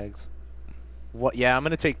swags. What? Yeah, I'm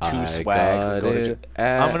gonna take 2 I swags got and go to it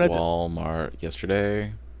at I'm gonna Walmart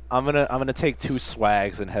yesterday, I'm gonna take 2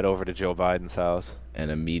 swags and head over to Joe Biden's house.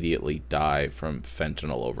 and immediately die from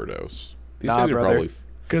fentanyl overdose. These Nah, things are brother. probably.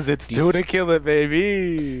 Cause it's 2 to kill it,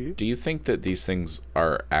 baby. Do you think that these things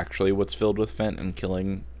are actually what's filled with fent and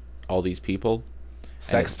killing all these people?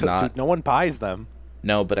 Sex, it's not- dude, no one buys them.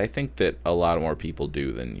 No, but I think that a lot more people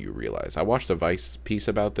do than you realize. I watched a Vice piece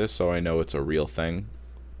about this, so I know it's a real thing.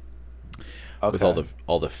 Okay. With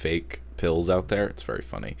all the fake pills out there, it's very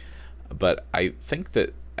funny. But I think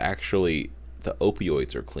that actually the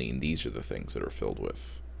opioids are clean. These are the things that are filled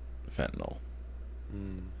with fentanyl.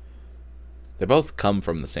 They both come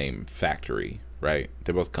from the same factory, right?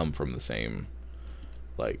 They both come from the same,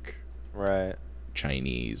 like, Right.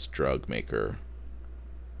 Chinese drug maker.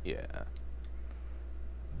 Yeah.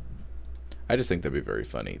 I just think that'd be very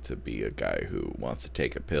funny to be a guy who wants to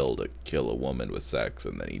take a pill to kill a woman with sex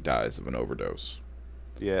and then he dies of an overdose.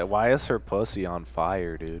 Yeah. Why is her pussy on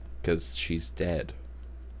fire, dude? Because she's dead.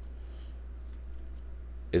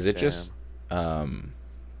 Is it Damn. just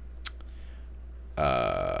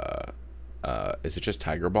is it just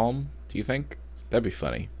Tiger Balm, do you think? That'd be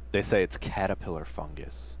funny. They say it's caterpillar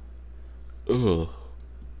fungus. Ugh.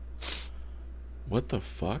 What the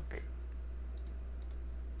fuck?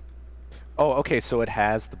 Oh, okay. So it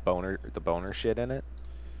has the boner shit in it,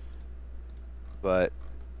 but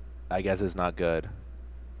I guess it's not good.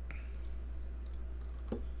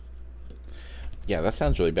 Yeah, that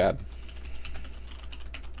sounds really bad.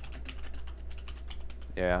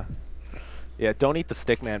 Yeah. Yeah. Don't eat the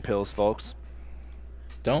stickman pills, folks.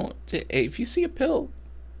 Don't, if you see a pill,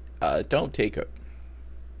 don't take it.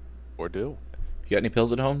 Or do. If you got any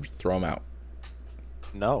pills at home, throw them out.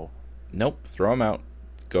 No. Nope, throw them out.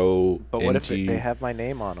 Go. But what if into... they have my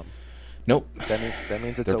name on them? Nope. That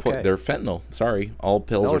means it's they're okay. They're fentanyl. Sorry, all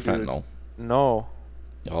pills No, are dude. fentanyl. No.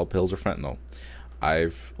 All pills are fentanyl.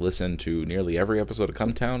 I've listened to nearly every episode of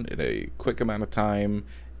Come Town in a quick amount of time,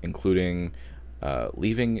 including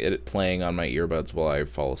leaving it playing on my earbuds while I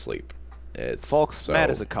fall asleep. It's Folks, so, Matt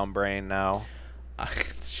is a cum brain now.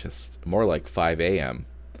 It's just more like 5 a.m.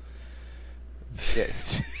 Yeah,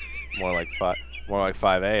 more like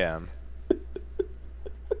 5 a.m.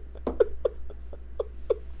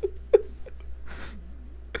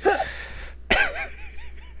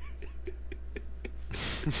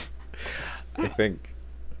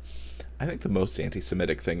 I think the most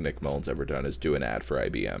anti-Semitic thing Nick Mullen's ever done is do an ad for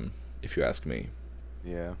IBM, if you ask me.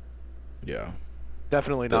 Yeah. Yeah.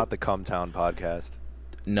 Definitely not the Cumtown podcast.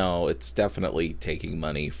 No, it's definitely taking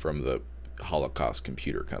money from the Holocaust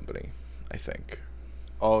Computer Company, I think.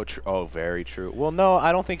 Oh, very true. Well, no,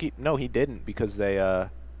 I don't think he didn't, because they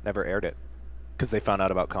never aired it. Because they found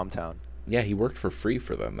out about Cumtown. Yeah, he worked for free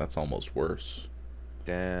for them. That's almost worse.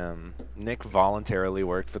 Damn. Nick voluntarily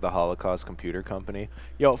worked for the Holocaust Computer Company.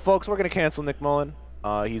 Yo, folks, we're going to cancel Nick Mullen.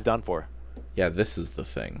 He's done for. Yeah, this is the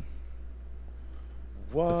thing.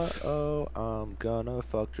 What? Oh, I'm gonna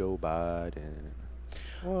fuck Joe Biden.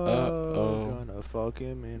 Whoa, gonna fuck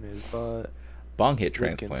him in his butt. Bong hit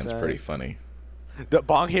transplant's pretty funny. The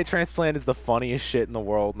bong hit transplant is the funniest shit in the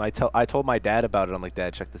world. And I told my dad about it. I'm like,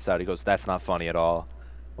 Dad, check this out. He goes, that's not funny at all.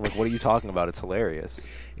 I'm like, what are you talking about? It's hilarious.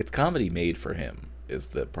 It's comedy made for him is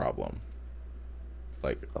the problem.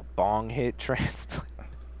 Like a bong hit transplant.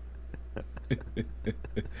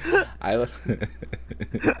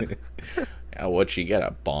 What'd she get?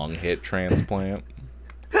 A bong hit transplant?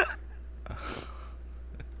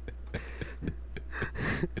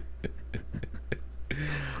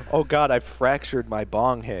 Oh God, I fractured my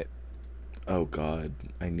bong hit. Oh God,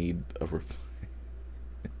 I need a.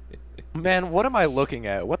 Man, what am I looking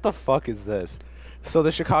at? What the fuck is this? So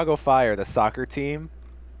the Chicago Fire, the soccer team,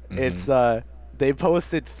 it's they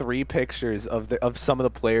posted 3 pictures of some of the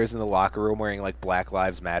players in the locker room wearing like Black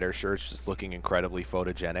Lives Matter shirts, just looking incredibly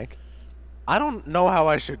photogenic. I don't know how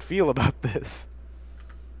I should feel about this.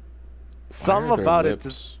 Something about it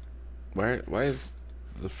just. Why is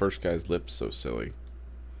the first guy's lips so silly?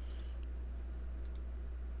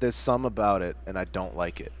 There's some about it, and I don't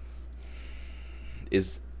like it.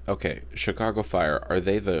 Okay, Chicago Fire, are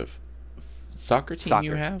they the soccer team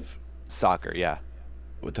you have? Soccer, yeah.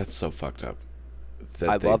 Well, that's so fucked up. That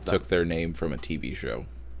I love them. Took their name from a TV show.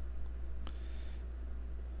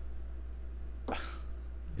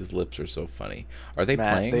 His lips are so funny. Are they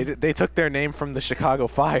playing? They took their name from the Chicago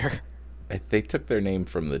Fire. They took their name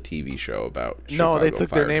from the TV show about Chicago No, they took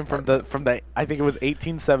Fire their name from the I think it was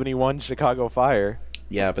 1871 Chicago Fire.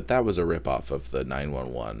 Yeah, but that was a ripoff of the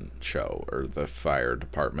 911 show or the fire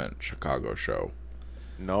department Chicago show.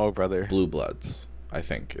 No, brother. Blue Bloods. I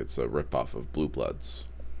think it's a ripoff of Blue Bloods.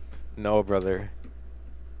 No, brother.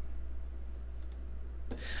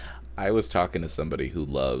 I was talking to somebody who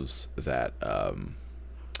loves that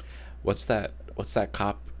what's that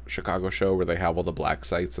cop Chicago show where they have all the black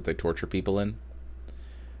sites that they torture people in?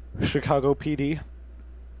 Chicago PD.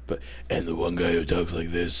 And the one guy who talks like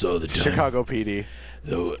this all the time. Chicago PD.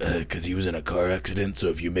 Though, because he was in a car accident, so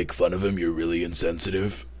if you make fun of him, you're really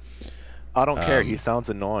insensitive. I don't care. He sounds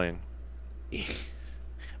annoying.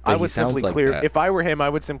 I would simply clear. If I were him, I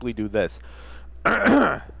would simply do this.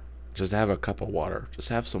 Just have a cup of water. Just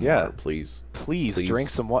have some water, please. Please drink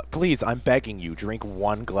some water. Please, I'm begging you, drink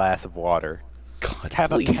 1 glass of water. God,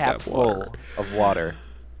 have a cap full of water.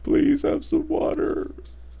 Please have some water.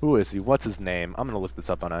 Who is he? What's his name? I'm gonna look this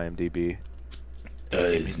up on IMDb.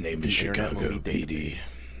 His name is Chicago PD.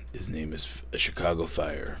 His name is Chicago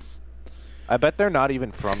Fire. I bet they're not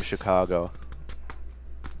even from Chicago.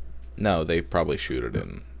 No, they probably shoot it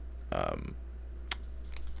in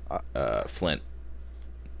Flint.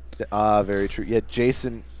 Very true. Yeah,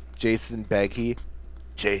 Jason Beggy.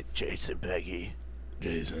 Jason Beggy.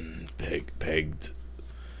 Jason pegged.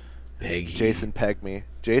 Peggy. Jason pegged me.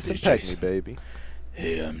 Jason pegged me, baby.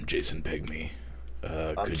 Hey, I'm Jason Peg Me.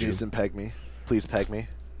 I'm Jason Peg Me. Please peg me.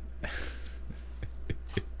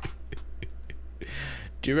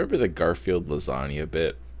 Do you remember the Garfield lasagna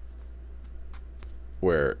bit?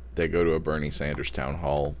 Where they go to a Bernie Sanders town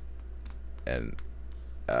hall and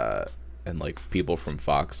like people from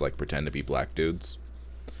Fox like pretend to be black dudes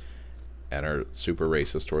and are super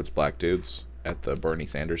racist towards black dudes at the Bernie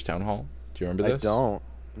Sanders town hall. Do you remember this? I don't.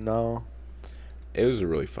 No. It was a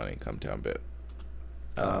really funny Cumtown bit.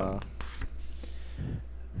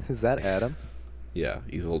 Is that Adam? Yeah,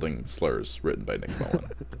 he's holding slurs written by Nick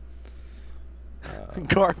Mullen.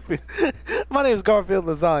 Garfield. My name is Garfield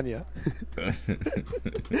Lasagna.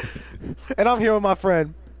 And I'm here with my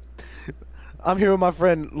friend.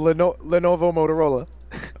 Lenovo Motorola.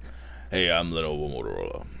 Hey, I'm Lenovo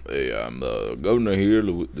Motorola. Hey, I'm the governor here.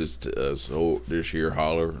 This here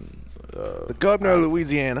holler. The governor of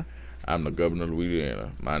Louisiana. I'm the governor of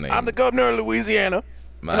Louisiana. I'm the governor of Louisiana.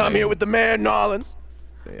 And I'm here with the mayor of New Orleans,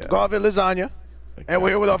 Garfield Lasagna. And we're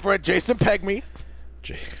here with our friend Jason Pegme.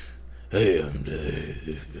 Hey, I'm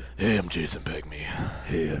Jason Pegme.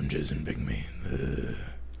 Hey, I'm Jason Pegme.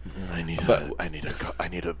 I need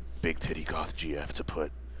a big titty goth GF to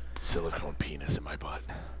put silicone penis in my butt.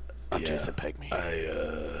 I'm Jason Pegme.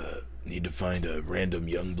 I need to find a random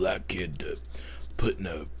young black kid to put in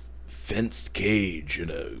a fenced cage in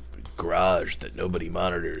a garage that nobody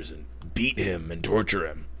monitors and beat him and torture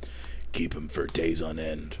him. Keep him for days on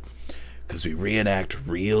end. Because we reenact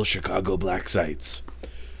real Chicago black sites.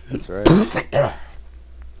 That's right.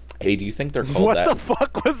 Hey, do you think they're called what that? What the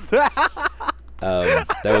fuck was that?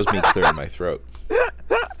 That was me clearing my throat.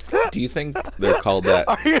 Do you think they're called that?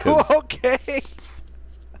 Are you okay?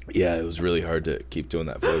 Yeah, it was really hard to keep doing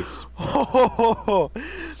that voice. Oh,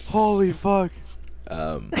 holy fuck.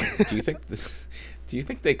 Do you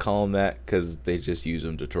think they call him that because they just use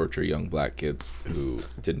him to torture young black kids who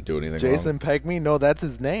didn't do anything Jason wrong? Pegme? No, that's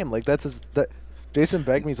his name. Like Jason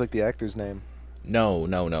Pegme's like the actor's name. No.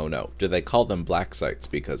 Do they call them black sites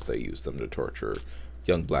because they use them to torture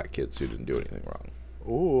young black kids who didn't do anything wrong?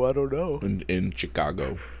 Oh, I don't know. In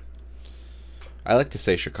Chicago. I like to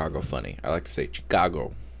say Chicago funny. I like to say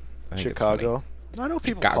Chicago. I think Chicago? It's funny. I know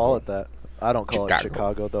people Chicago. call it that. I don't call Chicago. it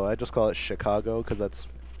Chicago, though. I just call it Chicago because that's...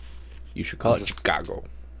 You should call it Chicago.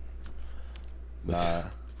 With,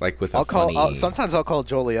 like with a funny... sometimes I'll call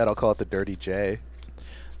Joliet, I'll call it the Dirty J.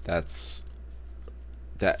 That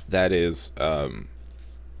is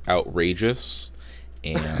outrageous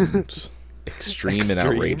and extreme and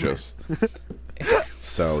outrageous.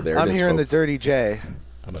 So there it is, I'm hearing folks. the Dirty J.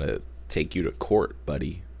 I'm going to take you to court,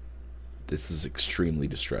 buddy. This is extremely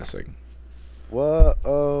distressing.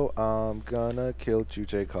 Whoa, I'm gonna kill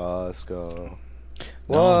Juche Costco.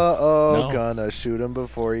 Whoa, No. gonna shoot him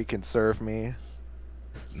before he can serve me.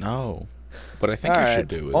 No. What I think All you right. should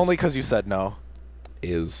do is... Only because you said no.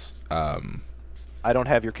 I don't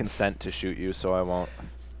have your consent to shoot you, so I won't.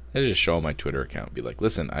 I just show on my Twitter account. Be like,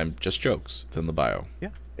 listen, I'm just jokes. It's in the bio. Yeah,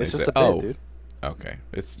 They it's just say, a bit, dude. Okay.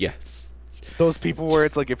 It's Those people where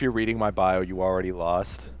it's like, if you're reading my bio, you already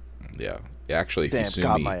lost. yeah. Actually, if Damn, you sue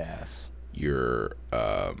got me, my ass. you're,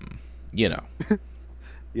 Yeah,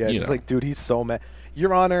 You just know. like, dude, he's so mad.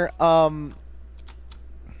 Your Honor,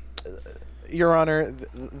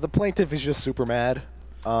 the plaintiff is just super mad,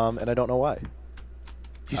 and I don't know why.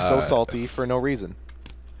 He's so salty for no reason.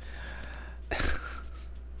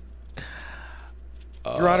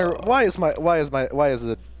 Your Honor, why is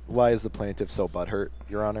the plaintiff so butthurt,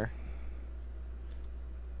 Your Honor?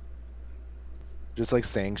 Just like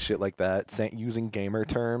saying shit like that, using gamer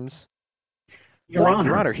terms. Your Honor.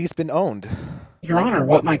 Your Honor, he's been owned. Your Honor,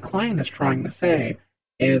 what my client is trying to say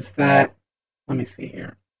is that, let me see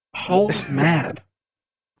here. Ho's mad.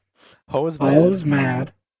 Ho's mad. Ho's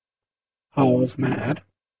mad. Ho's mad.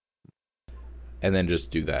 and then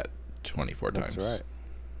just do that 24 times. That's right.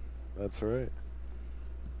 That's right.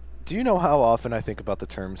 Do you know how often I think about the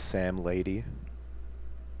term Sam Lady?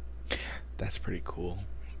 That's pretty cool.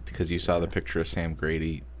 Because you saw the picture of Sam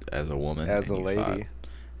Grady as a woman. As a and you lady. thought,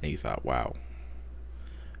 and you thought, wow.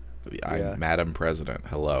 I'm Yeah. Madam President.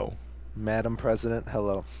 Hello. Madam President,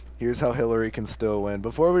 hello. Here's how Hillary can still win.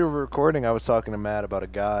 Before we were recording, I was talking to Matt about a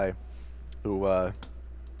guy who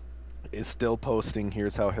is still posting,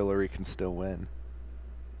 here's how Hillary can still win.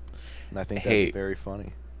 And I think Hey. that's very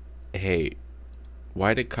funny. Hey,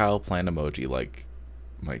 why did Kyle Plant Emoji like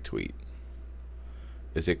my tweet?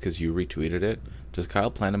 Is it because you retweeted it? Does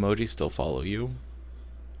Kyle Plant Emoji still follow you?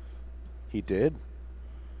 He did.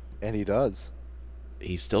 And he does.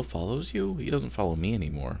 He still follows you? He doesn't follow me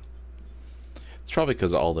anymore. It's probably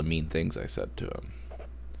because of all the mean things I said to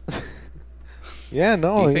him. Yeah,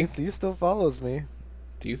 no, Do you think- he still follows me.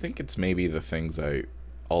 Do you think it's maybe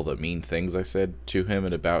all the mean things I said to him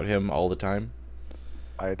and about him all the time?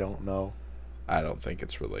 I don't know. I don't think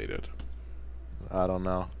it's related. I don't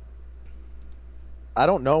know. I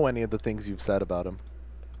don't know any of the things you've said about him.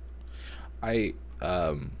 I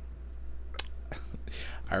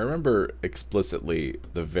remember explicitly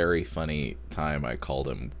the very funny time I called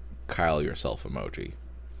him Kyle Yourself Emoji.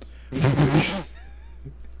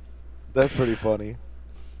 That's pretty funny.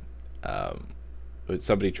 But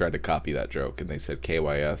somebody tried to copy that joke and they said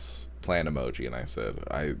KYS Plant Emoji, and I said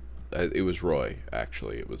it was Roy,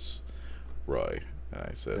 actually. It was Roy. And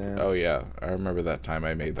I said, Damn. oh yeah, I remember that time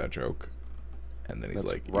I made that joke. And then he's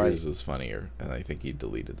That's like, right. yours is funnier. And I think he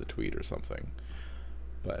deleted the tweet or something.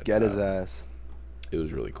 But Get his ass. it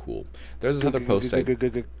was really cool. There's this other post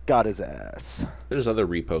Got his ass. There's other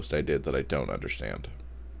repost I did that I don't understand.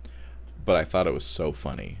 But I thought it was so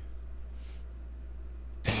funny.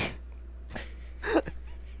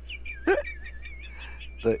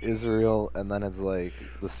 The Israel, and then it's like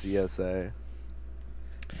the CSA.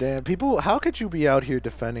 Damn, people, how could you be out here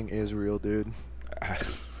defending Israel, dude?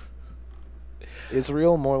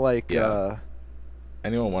 Israel, more like, Yeah.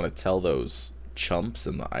 Anyone want to tell those chumps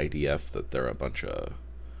in the IDF that they're a bunch of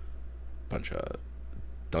bunch of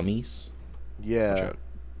dummies, bunch Yeah. of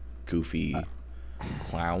goofy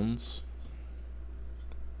clowns.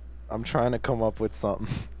 I'm trying to come up with something.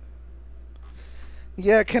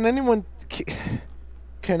 Yeah, can anyone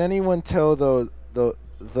tell those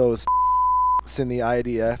in the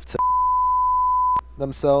IDF to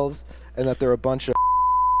themselves and that they're a bunch of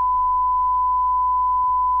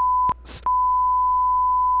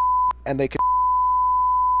and they can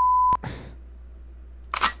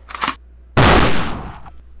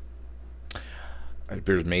It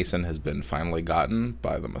appears Mason has been finally gotten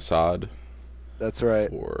by the Mossad. That's right.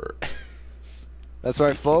 For That's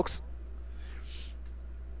right, folks.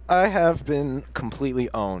 I have been completely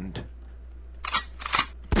owned.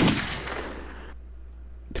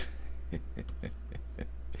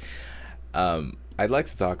 I'd like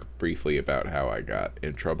to talk briefly about how I got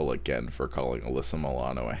in trouble again for calling Alyssa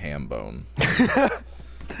Milano a ham bone.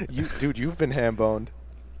 You've been ham boned.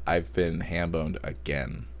 I've been ham boned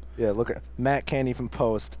again. Yeah, look at Matt can't even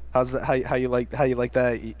post. How's that? How you like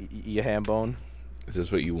that? You ham bone. Is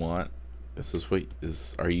this what you want? Is this what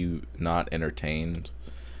is? Are you not entertained?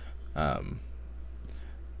 No,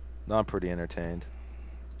 I'm pretty entertained.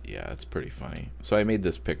 Yeah, it's pretty funny. So I made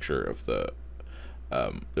this picture of the.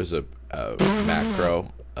 There's a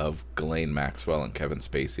macro of Ghislaine Maxwell and Kevin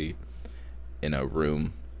Spacey in a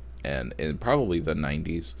room, and in probably the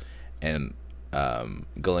 90s, and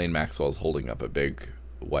Ghislaine Maxwell's holding up a big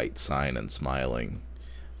white sign and smiling,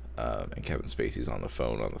 and Kevin Spacey's on the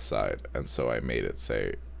phone on the side, and so I made it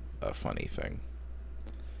say a funny thing.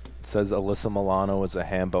 It says Alyssa Milano is a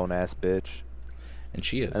ham bone ass bitch, And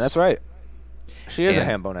she is. and that's right. She is a And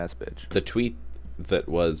ham bone ass bitch. The tweet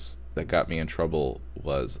that got me in trouble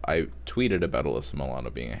was I tweeted about Alyssa Milano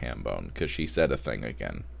being a ham bone because she said a thing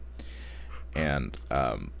again, and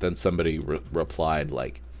then somebody replied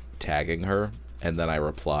like tagging her, and then I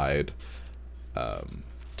replied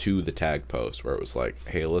to the tag post where it was like,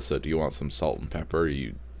 "Hey Alyssa, do you want some salt and pepper?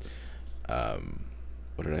 You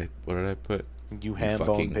what did I put? You ham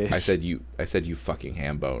bone bitch. I said you fucking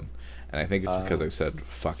ham bone, and I think it's because I said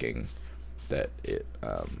fucking that it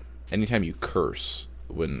anytime you curse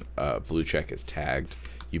when blue check is tagged,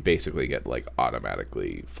 you basically get like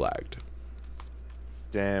automatically flagged.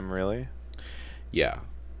 Damn, really? Yeah,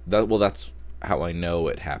 that's how I know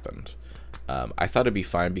it happened. I thought it'd be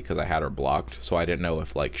fine because I had her blocked, so I didn't know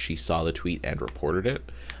if like she saw the tweet and reported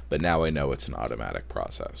it, but now I know it's an automatic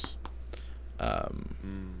process,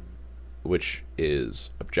 which is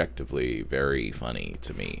objectively very funny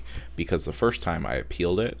to me because the first time I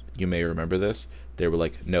appealed it, you may remember this, they were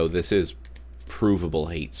like, no, this is provable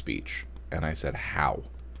hate speech, and I said, how?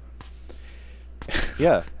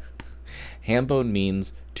 Yeah. Hambone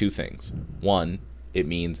means two things. One, it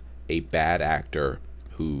means a bad actor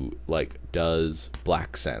who like does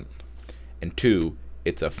black scent, and two,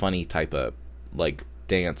 it's a funny type of like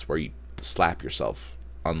dance where you slap yourself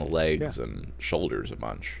on the legs and shoulders a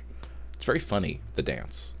bunch. It's very funny, the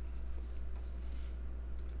dance.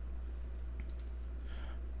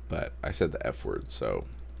 But I said the F word, so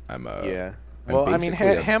I'm yeah. Well, I mean,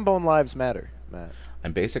 ham bone lives matter, Matt.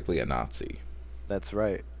 I'm basically a Nazi. That's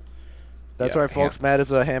right. That's Yeah, right, folks. Matt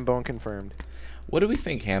is a ham bone confirmed. What do we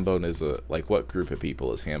think hambone is what group of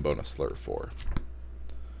people is hambone a slur for?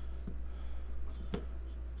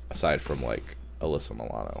 Aside from like Alyssa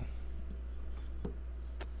Milano.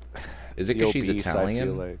 Is it because she's Obese,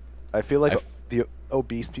 Italian? I feel like the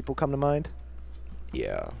obese people come to mind.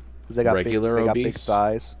 Yeah. 'Cause they got Regular they got obese? big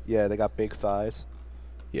thighs. Yeah, they got big thighs.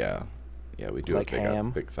 Yeah. Yeah, we do Like have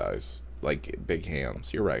ham. big thighs. Like big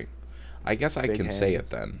hams. You're right. I guess I Big can say hams. it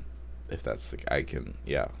then. If that's the I can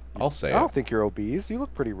I'll say I don't it. think you're obese. You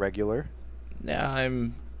look pretty regular. Yeah,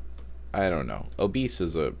 I don't know. Obese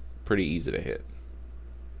is a pretty easy to hit.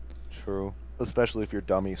 True. Especially if you're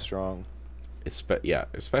dummy strong.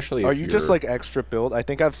 Especially Are if you you're, just like extra build? I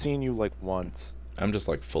think I've seen you like once. I'm just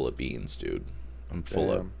like full of beans, dude. I'm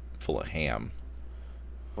full of ham.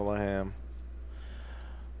 Full of ham.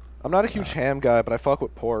 I'm not a huge ham guy, but I fuck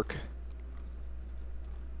with pork.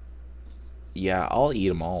 Yeah, I'll eat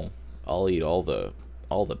them all. I'll eat all the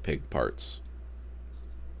pig parts.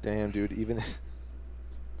 Damn, dude. Even.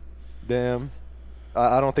 Damn.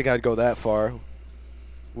 I don't think I'd go that far.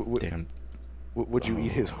 Damn. Would you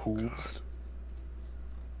eat his Oh, hooves?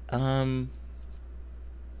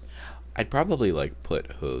 I'd probably like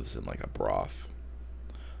put hooves in like a broth.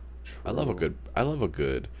 I love a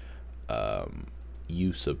good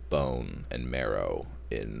use of bone and marrow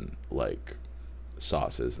in like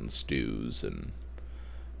sauces and stews and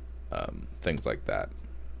things like that.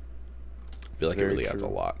 I feel like Very it really adds a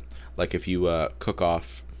true. lot. Like if you cook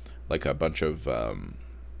off like a bunch of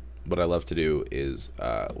what I love to do is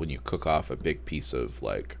when you cook off a big piece of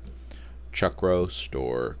like chuck roast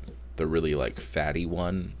or the really like fatty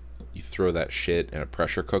one, you throw that shit in a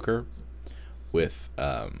pressure cooker with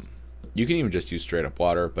you can even just use straight up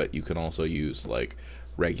water, but you can also use like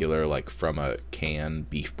regular like from a can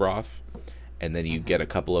beef broth, and then you get a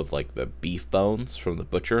couple of like the beef bones from the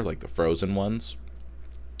butcher, like the frozen ones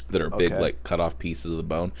that are big like cut off pieces of the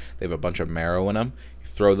bone. They have a bunch of marrow in them. You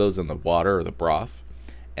throw those in the water or the broth,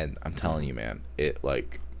 and I'm telling you, man, it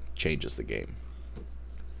like changes the game.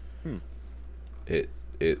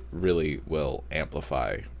 It really will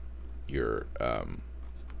amplify your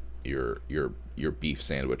beef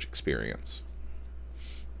sandwich experience.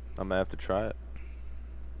 I'm gonna have to try it.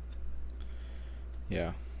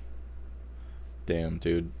 Yeah. Damn,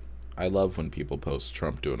 dude. I love when people post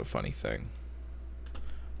Trump doing a funny thing.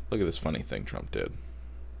 Look at this funny thing Trump did.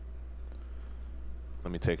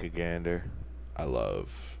 Let me take a gander.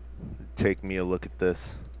 Take me a look at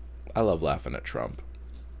this. I love laughing at Trump.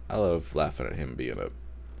 I love laughing at him being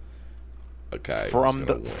a guy from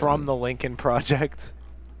the Lincoln Project.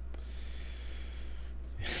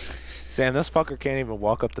 Damn, this fucker can't even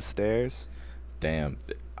walk up the stairs. Damn,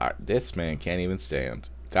 this man can't even stand.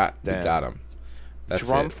 We got him. That's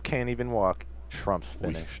Trump it. Can't even walk. Trump's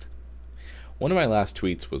finished. One of my last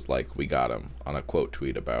tweets was like, "We got him," on a quote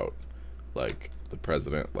tweet about like the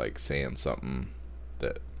president like saying something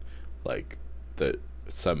that like that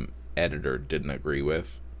some editor didn't agree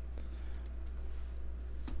with.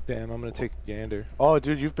 Damn, I'm gonna take a gander. Oh,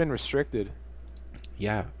 dude, you've been restricted.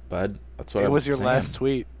 Yeah, bud. That's what I was was your last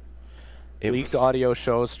tweet. Leaked was... audio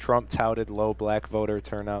shows Trump touted low black voter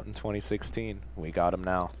turnout in 2016. We got him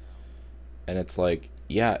now. And it's like,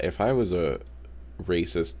 yeah, if I was a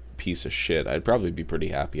racist piece of shit, I'd probably be pretty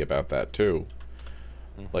happy about that too.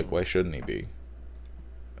 Mm-hmm. Like, why shouldn't he be?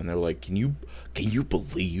 And they're like, can you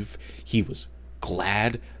believe he was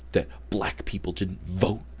glad that black people didn't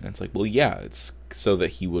vote? And it's like, well, yeah, it's so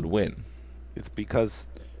that he would win. It's because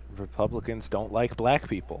Republicans don't like black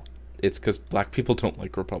people. It's because black people don't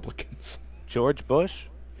like Republicans. George Bush,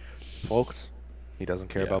 folks, he doesn't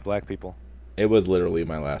care about black people. It was literally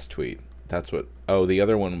my last tweet. That's what... Oh, the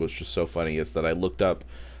other one was just so funny is that I looked up...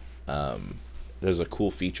 there's a cool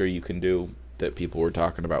feature you can do that people were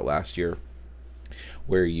talking about last year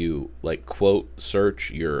where you, like, quote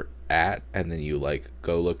search your at, and then you, like,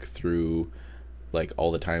 go look through, like,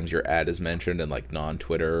 all the times your ad is mentioned in, like,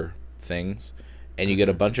 non-Twitter things. And you get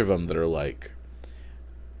a bunch of them that are, like,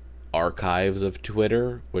 archives of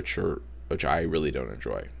Twitter, which I really don't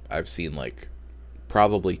enjoy. I've seen, like,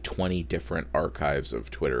 probably 20 different archives of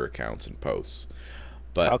Twitter accounts and posts.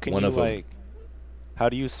 But how can how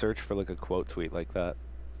do you search for like a quote tweet like that?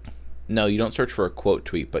 No, you don't search for a quote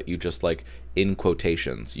tweet, but you just like in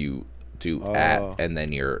quotations you do at and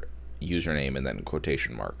then your username and then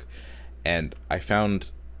quotation mark. And I found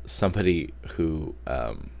somebody who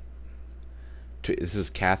this is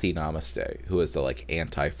Kathy Namaste, who is the like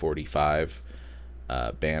anti-45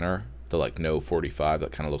 banner, the like no 45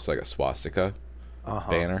 that kind of looks like a swastika.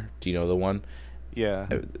 Banner. Do you know the one? Yeah.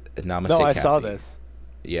 Namaste. No, I Kathy. saw this.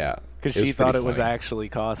 Yeah. Because she thought it was actually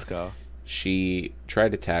Costco. She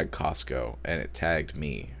tried to tag Costco, and it tagged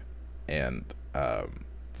me. And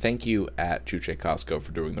thank you at Chuche Costco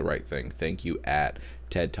for doing the right thing. Thank you at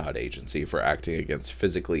Ted Todd Agency for acting against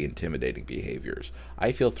physically intimidating behaviors.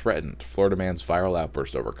 I feel threatened. Florida man's viral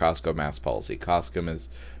outburst over Costco mask policy. Costco's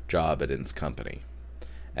job at its company.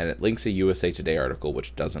 And it links a USA Today article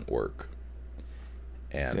which doesn't work.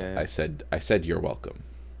 And damn. I said you're welcome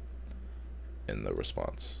in the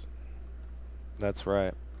response. That's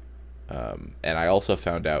right. And I also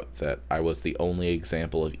found out that I was the only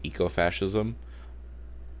example of ecofascism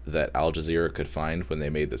that Al Jazeera could find when they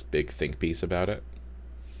made this big think piece about it.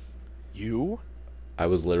 You? I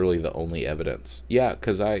was literally the only evidence. Yeah,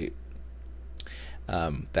 because that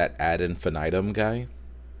ad infinitum guy,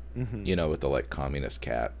 you know, with the like communist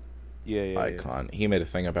cat icon, he made a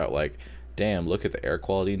thing about like, damn, look at the air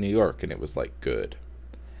quality in New York, and it was like good.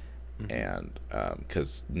 And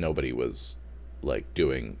because nobody was like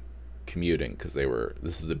doing commuting because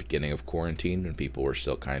this is the beginning of quarantine and people were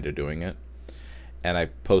still kind of doing it. And I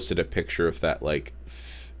posted a picture of that like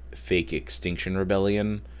fake Extinction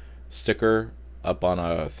Rebellion sticker up on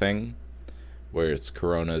a thing where it's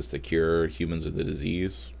Corona is the cure, humans are the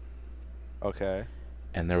disease. Okay.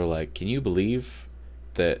 And they were like, can you believe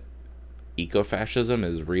that ecofascism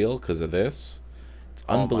is real because of this? It's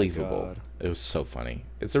unbelievable. It was so funny.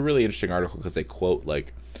 It's a really interesting article because they quote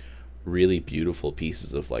like really beautiful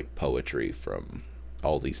pieces of like poetry from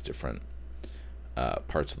all these different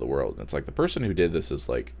parts of the world. And it's like the person who did this is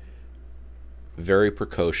like very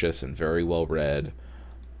precocious and very well read,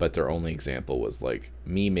 but their only example was like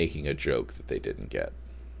me making a joke that they didn't get.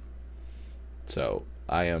 So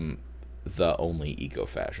I am the only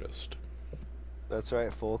eco-fascist. That's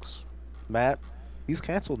right, folks. Matt, he's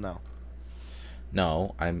canceled now.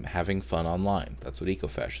 No, I'm having fun online. That's what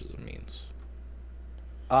ecofascism means.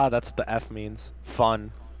 Ah, that's what the F means.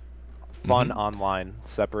 Fun. Fun online,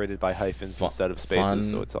 separated by hyphens instead of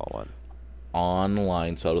spaces, so it's all one.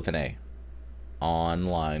 Online, spelled with an A.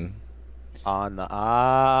 Online. And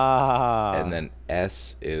then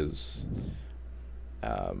S is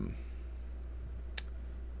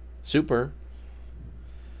super.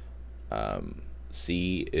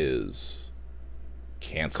 C is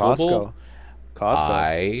cancelable. Costco.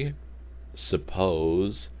 I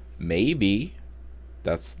suppose maybe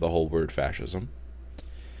that's the whole word fascism.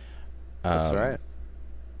 That's right.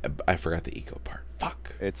 I forgot the eco part.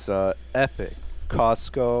 Fuck. It's epic.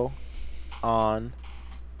 Costco on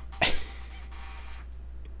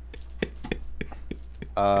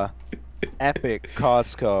epic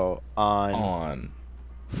Costco on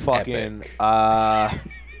fucking epic.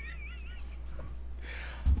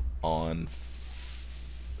 On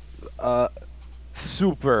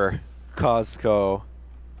super Costco,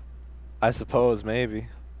 I suppose, maybe.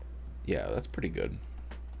 Yeah, that's pretty good.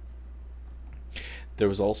 There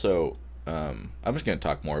was also I'm just going to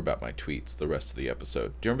talk more about my tweets the rest of the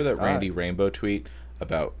episode. Do you remember that Randy Rainbow tweet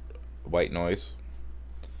about white noise?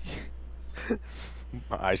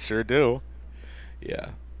 I sure do.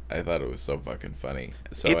 Yeah, I thought it was so fucking funny.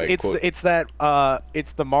 So it's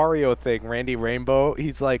the Mario thing. Randy Rainbow.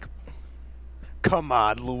 He's like, "Come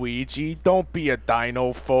on, Luigi, don't be a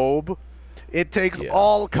dino-phobe. It takes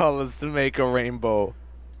all colors to make a rainbow,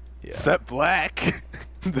 except black.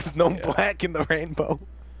 There's no black in the rainbow."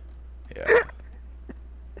 Yeah.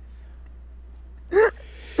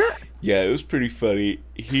 Yeah, it was pretty funny.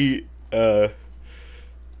 He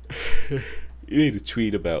he made a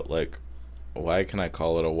tweet about like, why can I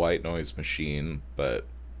call it a white noise machine, but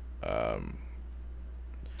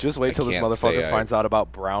just wait till this motherfucker finds out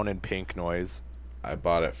about brown and pink noise. I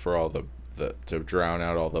bought it for all the to drown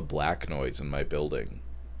out all the black noise in my building.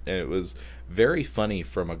 And it was very funny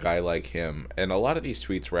from a guy like him, and a lot of these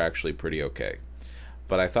tweets were actually pretty okay.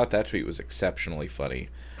 But I thought that tweet was exceptionally funny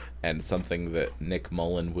and something that Nick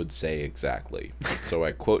Mullen would say exactly. So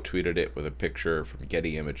I quote tweeted it with a picture from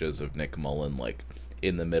Getty Images of Nick Mullen like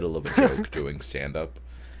in the middle of a joke doing stand-up.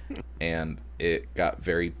 And it got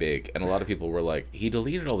very big, and a lot of people were like, he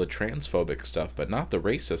deleted all the transphobic stuff but not the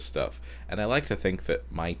racist stuff. And I like to think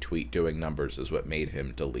that my tweet doing numbers is what made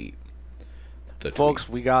him delete the folks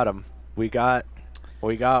tweet. We got him. We got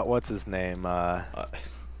what's his name,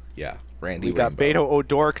 yeah, Randy we got Rainbow. Beto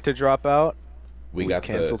O'Dork to drop out. We got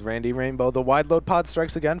canceled Randy Rainbow. The Wide Load Pod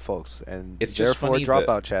strikes again, folks, and it's just therefore funny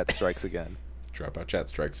Dropout Chat strikes again. Dropout Chat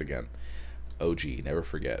strikes again. OG, never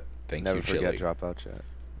forget. Never forget Chili. Dropout Chat.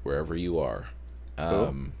 Wherever you are.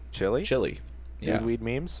 Chili? Chili. Yeah. Dude Weed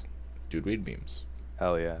memes? Dude Weed memes.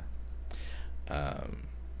 Hell yeah.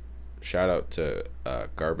 Shout out to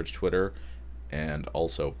Garbage Twitter, and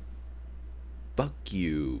also fuck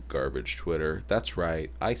you, Garbage Twitter. That's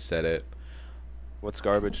right, I said it. What's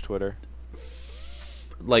Garbage Twitter?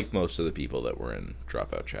 Like most of the people that were in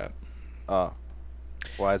Dropout Chat. Oh.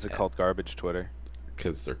 Why is it called Garbage Twitter?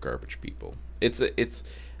 Because they're garbage people. It's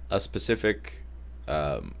a specific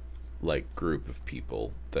like group of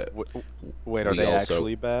people that. Wait, are they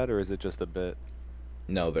actually bad, or is it just a bit?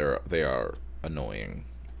 No, they are annoying.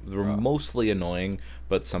 They're mostly annoying,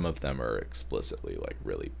 but some of them are explicitly like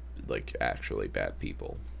really like actually bad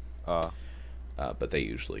people. But they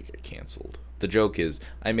usually get canceled. The joke is,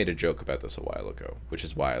 I made a joke about this a while ago, which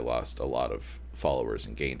is why I lost a lot of followers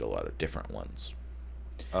and gained a lot of different ones.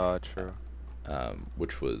 True.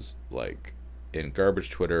 Which was like, in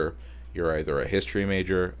Garbage Twitter, you're either a history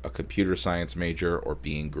major, a computer science major, or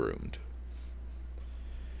being groomed.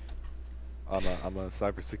 I'm a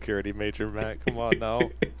cybersecurity major, Matt. Come on now.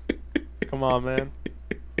 Come on, man.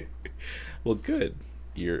 Well, good.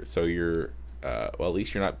 You're well, at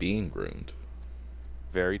least you're not being groomed.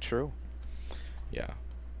 Very true. Yeah.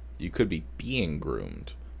 You could be being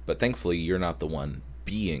groomed, but thankfully you're not the one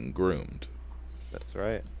being groomed. That's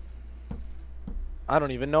right. I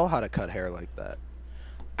don't even know how to cut hair like that.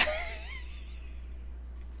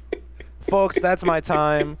 Folks, that's my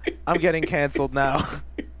time. I'm getting canceled now.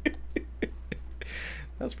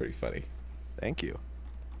 That's pretty funny. Thank you.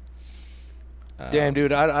 Damn,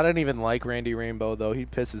 dude, I don't even like Randy Rainbow, though. He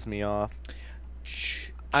pisses me off.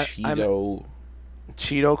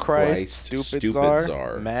 Cheeto Christ, Stupid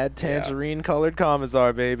Czar, Mad Tangerine Colored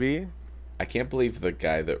Commissar, baby. I can't believe the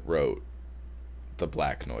guy that wrote the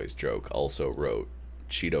Black Noise joke, also wrote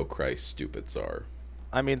Cheeto Christ Stupid Czar.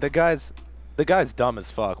 I mean, the guy's dumb as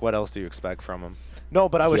fuck. What else do you expect from him? No,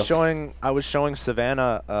 but I was showing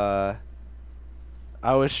Savannah.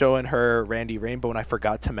 I was showing her Randy Rainbow, and I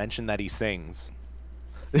forgot to mention that he sings.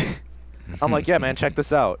 I'm like, yeah, man, check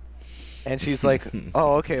this out. And she's like,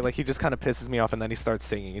 oh, okay. Like, he just kind of pisses me off, and then he starts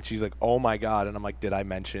singing. And she's like, oh, my God. And I'm like, did I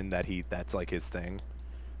mention that that's, like, his thing?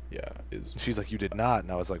 Yeah. She's like, you did not.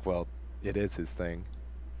 And I was like, well, it is his thing.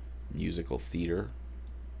 Musical theater?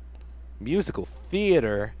 Musical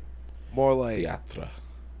theater? More like... Theatre.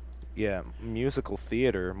 Yeah, musical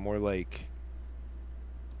theater. More like...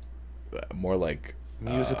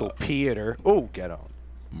 Musical theater. Oh, get on.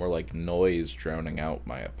 More like noise drowning out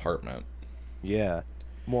my apartment. Yeah.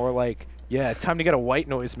 More like, yeah, time to get a white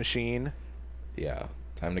noise machine. Yeah,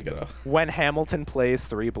 time to get a... When Hamilton plays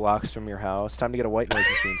 3 blocks from your house, time to get a white noise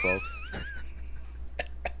machine, folks.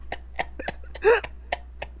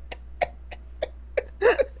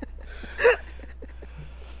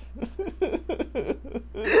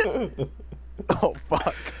 Oh,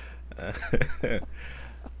 fuck.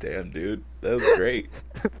 Damn, dude. That was great.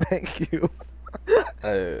 Thank you.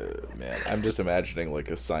 Man, I'm just imagining, like,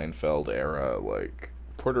 a Seinfeld era, like,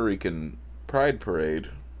 Puerto Rican Pride Parade.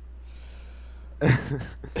 Do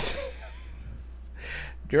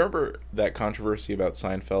you remember that controversy about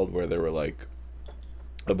Seinfeld where there were, like,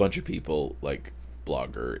 a bunch of people, like,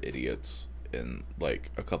 blogger idiots in,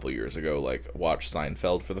 like, a couple years ago, like, watched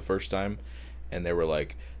Seinfeld for the first time, and they were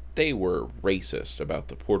like, they were racist about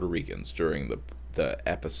the Puerto Ricans during the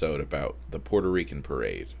episode about the Puerto Rican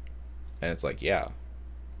parade. And it's like, yeah.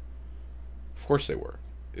 Of course they were.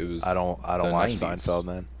 It was I don't watch 90s. Seinfeld,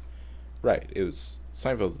 man. Right. It was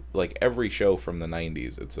Seinfeld, like every show from the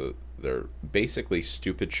 90s. They're basically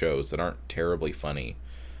stupid shows that aren't terribly funny,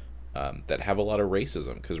 that have a lot of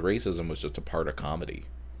racism, because racism was just a part of comedy.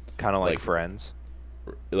 Kind of like Friends.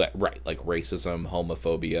 Right, like racism,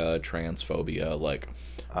 homophobia, transphobia, like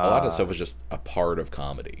a lot of stuff was just a part of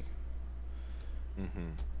comedy. Mm-hmm.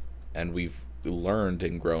 And we've learned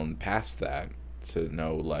and grown past that to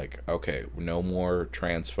know, like, okay, no more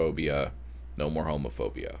transphobia, no more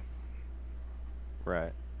homophobia.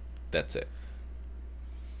 Right. That's it.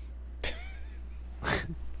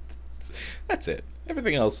 That's it.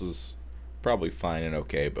 Everything else is probably fine and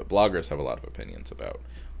okay, but bloggers have a lot of opinions about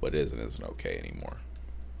what is and isn't okay anymore.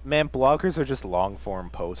 Man, bloggers are just long-form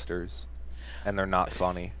posters, and they're not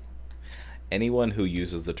funny. Anyone who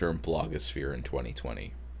uses the term blogosphere in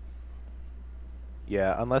 2020.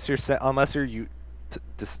 Yeah, unless you're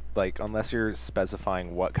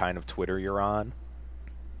specifying what kind of Twitter you're on.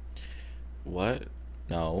 What?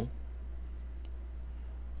 No.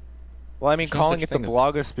 Well, I mean, calling it the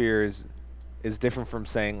blogosphere is different from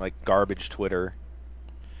saying, like, garbage Twitter.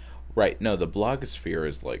 Right. No, the blogosphere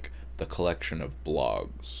is like the collection of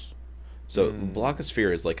blogs. So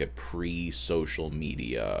blogosphere is like a pre-social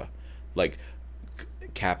media, like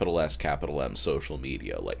capital S, capital M social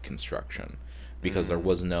media, like construction. Because there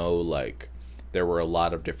was no, like, there were a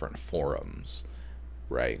lot of different forums,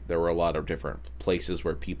 right? There were a lot of different places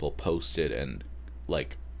where people posted and,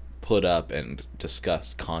 like, put up and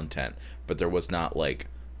discussed content, but there was not, like,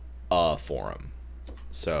 a forum.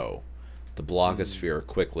 So the blogosphere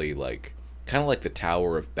quickly, like, kind of like the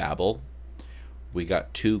Tower of Babel, we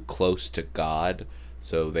got too close to God,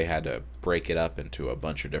 so they had to break it up into a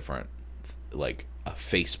bunch of different, like, a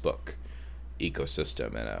Facebook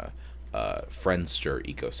ecosystem and a Friendster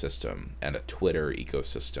ecosystem and a Twitter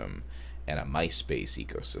ecosystem and a MySpace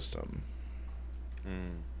ecosystem.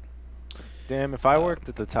 Damn, if I worked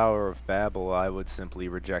at the Tower of Babel, I would simply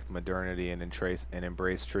reject modernity and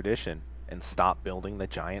embrace tradition and stop building the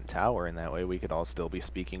giant tower, and that way we could all still be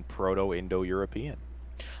speaking Proto-Indo-European.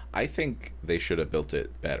 I think they should have built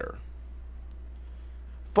it better.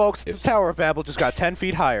 Folks, the Tower of Babel just got 10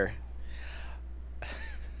 feet higher.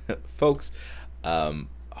 Folks,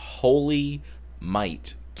 holy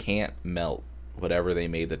might can't melt whatever they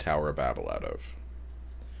made the Tower of Babel out of.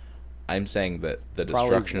 I'm saying that the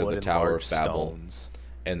destruction of the Tower of Babel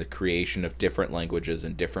and the creation of different languages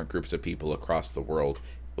and different groups of people across the world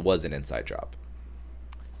was an inside job.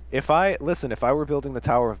 If I were building the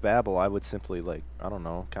Tower of Babel, I would simply, like, I don't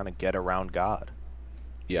know, kind of get around God.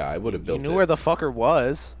 Yeah, I would have built it. You knew where the fucker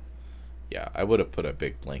was. Yeah, I would have put a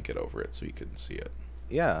big blanket over it so you couldn't see it.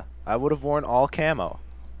 Yeah, I would have worn all camo.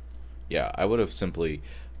 Yeah, I would have simply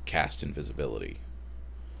cast invisibility.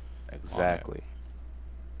 Exactly.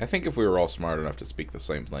 I think if we were all smart enough to speak the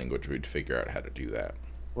same language, we'd figure out how to do that.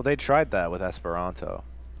 Well, they tried that with Esperanto.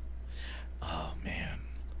 Oh, man.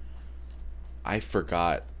 I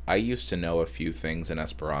forgot I used to know a few things in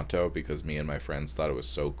Esperanto because me and my friends thought it was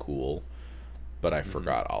so cool, but I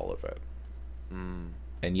forgot all of it.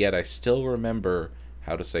 And yet I still remember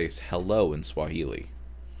how to say hello in Swahili.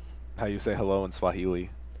 How you say hello in Swahili?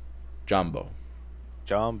 Jambo.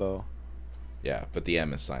 Jumbo. Yeah, but the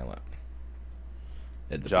M is silent.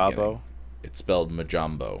 At the Jabo? beginning. It's spelled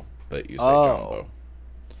Majambo, but you say Oh. Jumbo.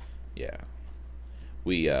 Yeah.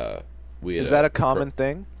 We had Is that a common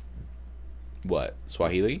thing? What?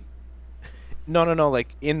 Swahili? No.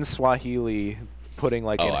 Like in Swahili, putting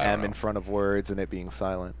like an I don't M in know. front of words and it being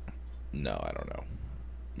silent. No, I don't know.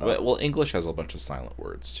 Oh. Well, English has a bunch of silent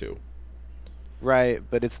words too. Right,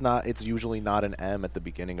 but it's not. It's usually not an M at the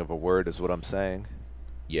beginning of a word, is what I'm saying.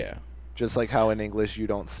 Yeah. Just like how in English you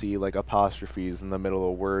don't see like apostrophes in the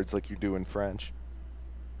middle of words like you do in French.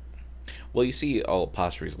 Well, you see all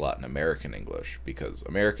apostrophes a lot in American English because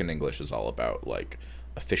American English is all about like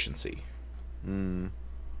efficiency. Mm.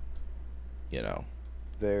 You know,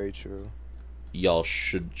 Very true. y'all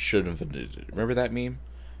should have. Remember that meme?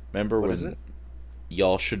 Remember What when is it?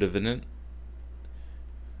 y'all should have been?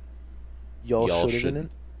 Y'all Y'all should should. have.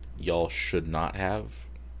 Y'all should not have.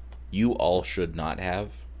 You all should not have.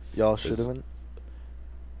 Y'all should have.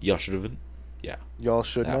 Y'all should have been. Yeah, Y'all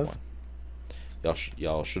shouldn't that have. one.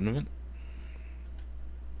 Y'all shouldn't have been.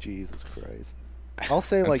 Jesus Christ. I'll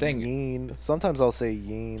say I'm like saying- yeen. Sometimes I'll say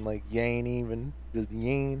yeen, like yane even. Just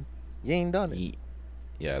yeen. Yeen done it.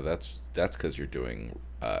 Yeah, that's because you're doing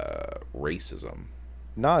racism.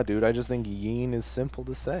 Nah, dude, I just think yeen is simple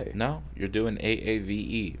to say. No, you're doing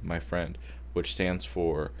AAVE, my friend, which stands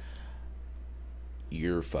for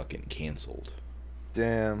you're fucking canceled.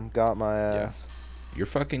 Damn, got my ass. You're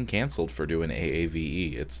fucking canceled for doing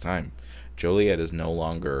AAVE. It's time. Joliet is no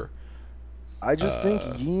longer. I just think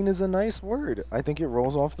yeen is a nice word. I think it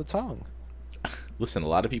rolls off the tongue. Listen, a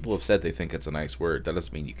lot of people have said they think it's a nice word. That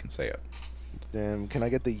doesn't mean you can say it. Damn, can I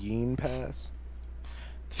get the yeen pass?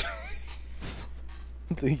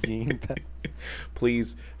 The yeen pass.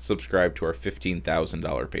 Please subscribe to our $15,000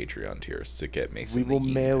 Patreon tiers to get Mason. We will the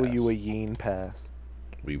Yeen mail pass. you a yeen pass.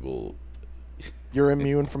 We will. You're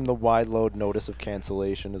immune from the wide load notice of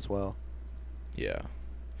cancellation as well. Yeah.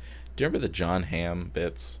 Do you remember the John Hamm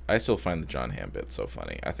bits? I still find the John Hamm bits so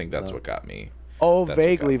funny. I think that's No. what got me. Oh, That's what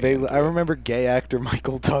vaguely, got me vaguely. into I it. remember gay actor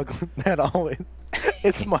Michael Douglas. That always.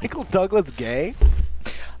 Is Michael Douglas gay?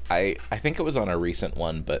 I think it was on a recent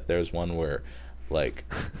one, but there's one where, like,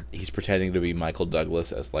 he's pretending to be Michael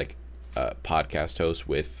Douglas as like a podcast host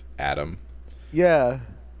with Adam, Yeah.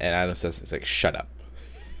 and Adam says, "It's like shut up,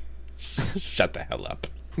 shut the hell up."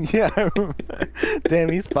 Yeah. I remember. Damn,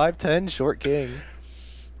 he's 5'10", short king.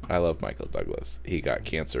 I love Michael Douglas. He got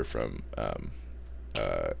cancer from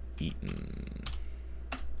eating,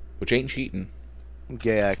 which ain't cheating.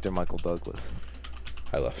 Gay actor Michael Douglas.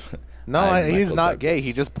 I love. No, I'm he's Michael not gay. Douglas.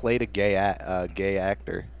 He just played a gay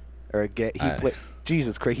actor, or a gay. I-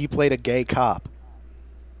 Jesus Christ, he played a gay cop.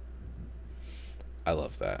 I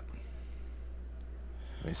love that.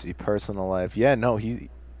 Let me see personal life. Yeah, no,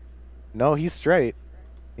 he's straight.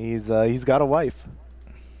 He's got a wife.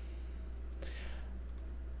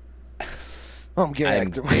 I'm gay I'm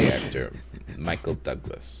actor. gay actor Michael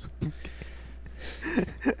Douglas.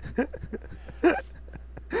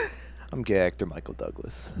 I'm gay actor Michael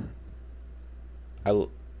Douglas. I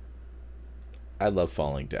love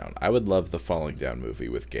Falling Down. I would love the Falling Down movie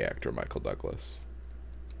with gay actor Michael Douglas.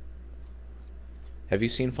 Have you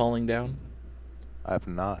seen Falling Down? I've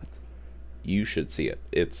not. You should see it.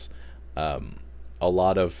 It's a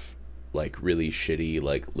lot of like really shitty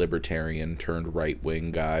like libertarian turned right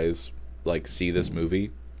wing guys like see this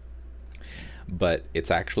movie, but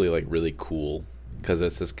it's actually like really cool because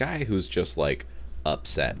it's this guy who's just like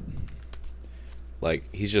upset. Like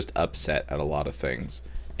he's just upset at a lot of things,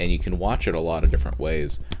 and you can watch it a lot of different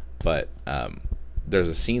ways. But there's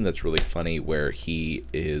a scene that's really funny where he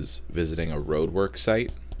is visiting a roadwork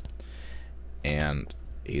site, and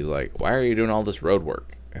he's like, "Why are you doing all this road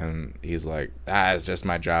work?" And he's like, "It's just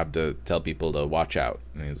my job to tell people to watch out."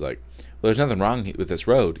 And he's like, "Well, there's nothing wrong with this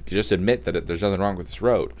road. You just admit that there's nothing wrong with this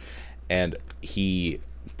road." And he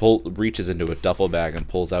reaches into a duffel bag and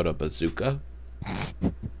pulls out a bazooka.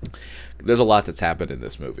 There's a lot that's happened in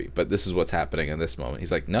this movie, but this is what's happening in this moment.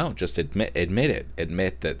 He's like, "No, just admit it.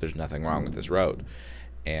 Admit that there's nothing wrong with this road."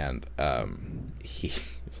 And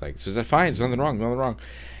he's like, "It's fine. There's nothing wrong.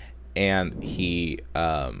 And he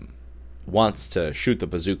wants to shoot the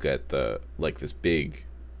bazooka at the like this big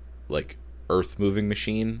like earth moving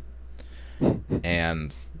machine.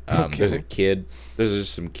 And there's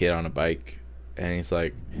just some kid on a bike, and he's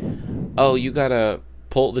like, "Oh, you gotta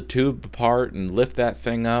pull the tube apart and lift that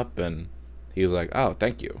thing up." And He was like, "Oh,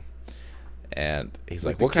 thank you." And he's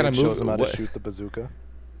like, the "What kind of kid movie?" shows him how what? to shoot the bazooka.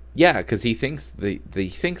 Yeah, because he thinks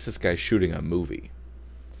this guy's shooting a movie.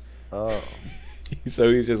 Oh.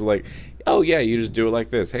 So he's just like, "Oh yeah, you just do it like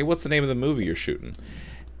this. Hey, what's the name of the movie you're shooting?"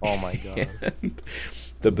 Oh my god. And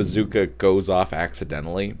the bazooka goes off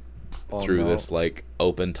accidentally through this like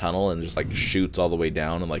open tunnel and just like shoots all the way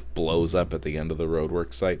down and like blows up at the end of the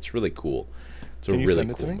roadwork site. It's really cool. It's a really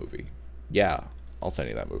cool movie. Yeah, I'll send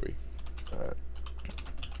you that movie.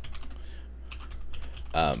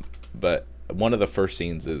 But one of the first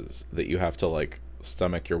scenes is that you have to like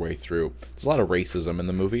stomach your way through. There's a lot of racism in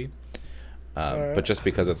the movie, but just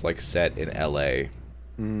because it's like set in LA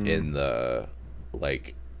in the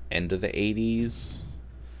like end of the 80s,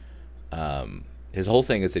 his whole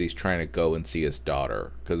thing is that he's trying to go and see his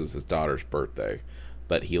daughter because it's his daughter's birthday,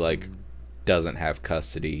 but he like doesn't have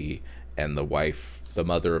custody, and the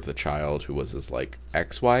mother of the child, who was his like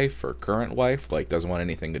ex-wife or current wife, like doesn't want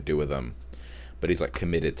anything to do with him, but he's like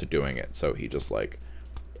committed to doing it. So he just like,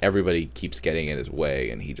 everybody keeps getting in his way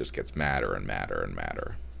and he just gets madder and madder and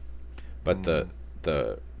madder. But the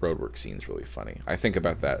roadwork scene's really funny. I think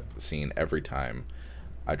about that scene every time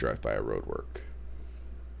I drive by a roadwork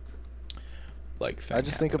like thing. I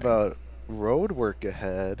just think about roadwork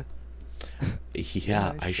ahead.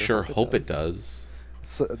 Yeah, I sure hope it does.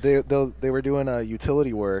 So they were doing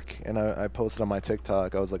utility work, and I posted on my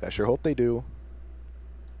TikTok. I was like, I sure hope they do.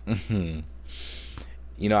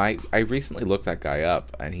 You know, I recently looked that guy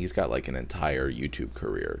up, and he's got like an entire YouTube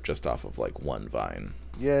career just off of like one Vine.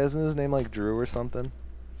 Yeah, isn't his name like Drew or something?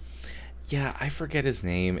 Yeah, I forget his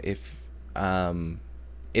name. It's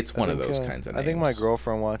one of those kinds of names. I think my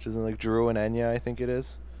girlfriend watches it, like Drew and Enya, I think it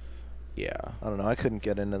is. Yeah. I don't know. I couldn't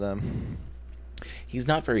get into them. He's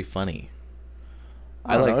not very funny.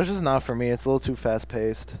 I don't know. It's just not for me. It's a little too fast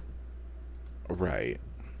paced. Right.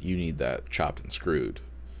 You need that chopped and screwed.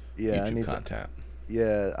 Yeah, YouTube I need content.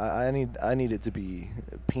 I need it to be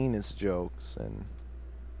penis jokes, and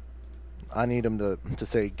I need him to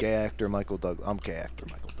say gay actor Michael Douglas. I'm gay actor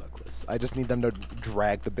Michael Douglas. I just need them to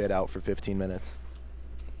drag the bit out for 15 minutes.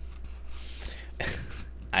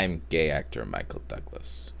 I'm gay actor Michael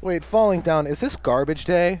Douglas. Wait, Falling Down, is this Garbage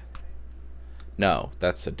Day? No,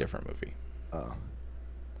 that's a different movie. Oh.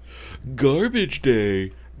 Garbage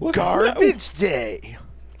Day. What? Garbage Day.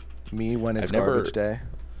 Me when it's Garbage Day.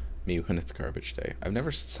 Me when it's Garbage Day. I've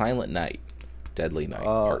never Silent Night, Deadly Night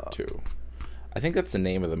Part 2. I think that's the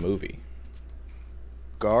name of the movie.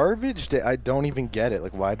 Garbage Day. I don't even get it.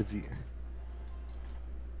 Like, why does he?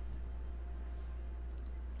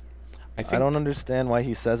 I don't understand why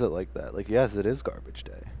he says it like that. Like, yes, it is Garbage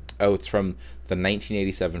Day. Oh, it's from the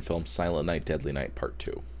 1987 film Silent Night, Deadly Night Part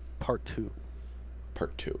 2. Part 2.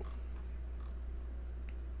 Part 2.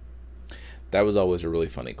 That was always a really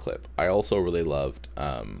funny clip. I also really loved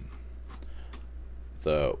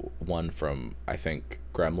the one from, I think,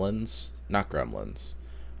 Gremlins. Not Gremlins.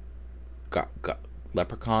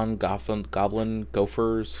 Leprechaun, Goblin,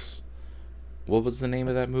 Gophers. What was the name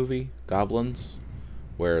of that movie? Goblins?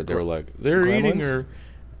 Where they were like, they're Gremlins? eating her,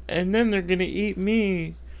 and then they're gonna eat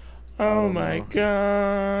me. Oh my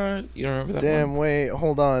god. You don't remember that Damn, one? wait,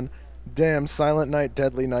 hold on. Damn, Silent Night,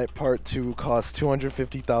 Deadly Night Part 2 cost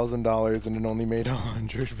 $250,000 and it only made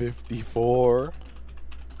 $154.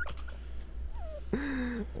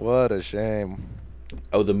 What a shame.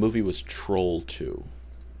 Oh, the movie was Troll 2.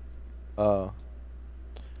 Yeah,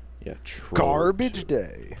 Troll Garbage 2.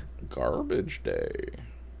 Day. Garbage Day.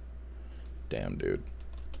 Damn, dude.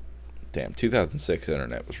 Damn, 2006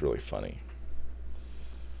 internet was really funny.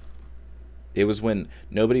 It was when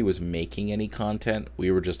nobody was making any content.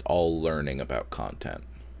 We were just all learning about content.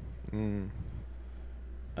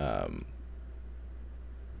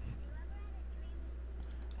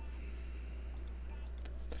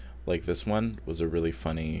 Like this one was a really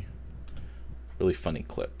funny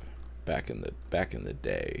clip back in the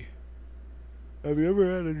day. Have you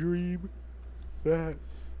ever had a dream that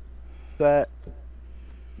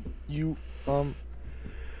you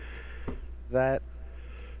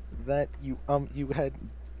that you you had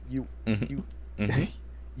you you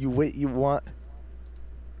you wait you want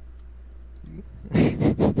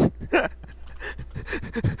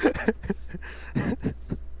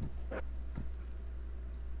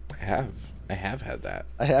I have had that.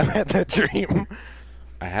 I have had that dream.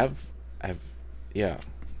 I've yeah.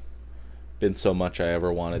 Been so much I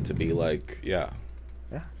ever wanted to be like, yeah.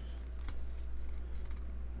 Yeah.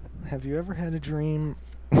 Have you ever had a dream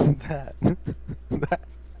that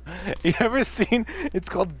you ever seen, it's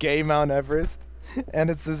called Gay Mount Everest, and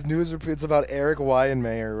it's this news report, it's about Eric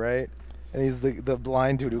Weihenmayer, right? And he's the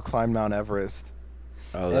blind dude who climbed Mount Everest.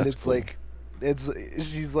 Oh, and that's it's cool. like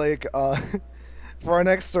She's like, for our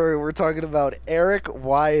next story, we're talking about Eric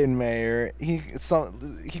Weihenmayer.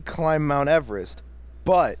 He climbed Mount Everest,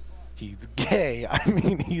 but he's gay. I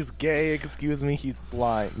mean, he's gay. Excuse me, he's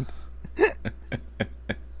blind.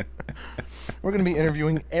 We're gonna be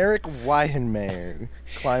interviewing Eric Weihenmayer,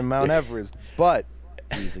 climbed Mount Everest, but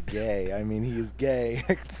he's a gay. I mean, he is gay.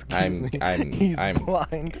 Excuse me. He's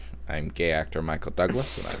blind. I'm gay actor Michael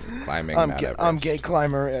Douglas, and I'm climbing Mount Everest. I'm gay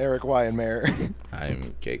climber Eric Weihenmayer.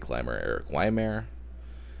 I'm gay climber Eric Weihenmayer.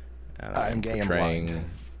 And I'm gay and blind.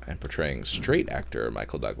 I'm portraying straight actor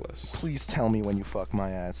Michael Douglas. Please tell me when you fuck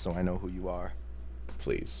my ass so I know who you are.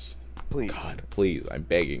 Please. Please. God, please, I'm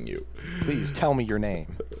begging you. Please tell me your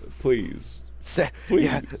name. Please. Please.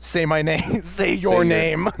 Yeah, say my name. Say your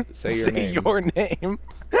name. Say your name. Say your name.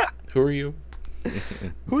 Who are you?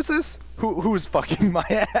 Who's this? Who's fucking my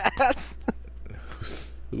ass?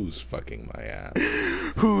 Who's fucking my ass?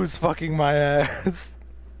 Who's fucking my ass?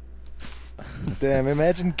 Damn,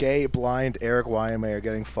 imagine gay, blind Eric Weihenmayer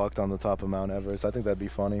getting fucked on the top of Mount Everest. I think that'd be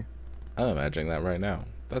funny. I'm imagining that right now.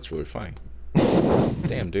 That's really funny.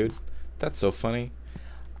 Damn, dude. That's so funny.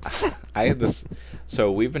 I had this...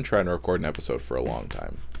 So we've been trying to record an episode for a long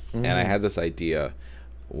time. Mm-hmm. And I had this idea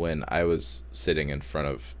when I was sitting in front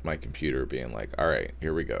of my computer being like, all right,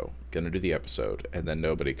 here we go. Gonna do the episode. And then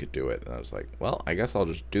nobody could do it. And I was like, well, I guess I'll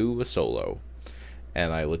just do a solo.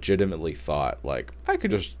 And I legitimately thought, like, I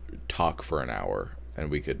could just talk for an hour and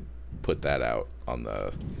we could put that out on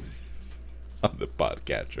the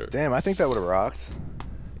podcatcher. Damn, I think that would have rocked.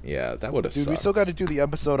 Yeah, that would have sucked. Dude, we still got to do the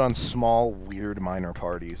episode on small, weird, minor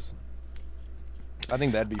parties. I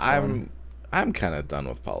think that'd be fun. I'm kind of done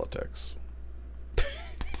with politics.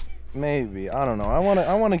 Maybe. I don't know. I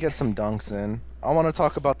want to get some dunks in. I want to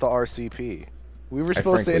talk about the RCP. We were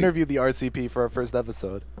supposed to interview the RCP for our first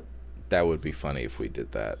episode. That would be funny if we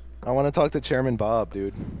did that. I want to talk to Chairman Bob,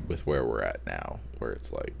 dude. With where we're at now, where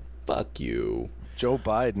it's like, fuck you. Joe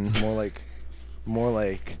Biden, more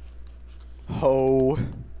like, ho.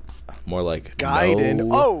 More like, Gaiden.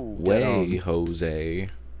 No way, Jose.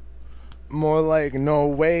 More like, no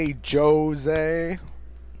way, Jose.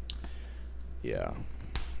 Yeah.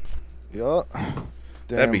 Yup.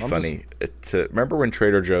 That'd be funny. Remember when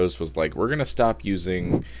Trader Joe's was like, we're going to stop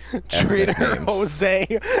using Trader names.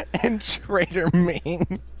 Jose and Trader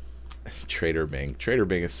Ming. Trader Ming. Trader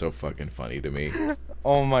Ming is so fucking funny to me.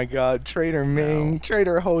 Oh my god, Trader Ming,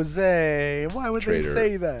 Trader Jose. Why would they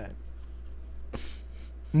say that?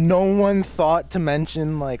 No one thought to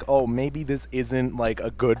mention, like, oh, maybe this isn't, like,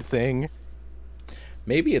 a good thing.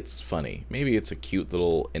 Maybe it's funny. Maybe it's a cute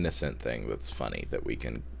little innocent thing that's funny that we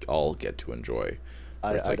can all get to enjoy.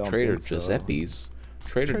 It's like Trader Giuseppe's.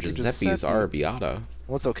 Trader Giuseppe's Arrabbiata.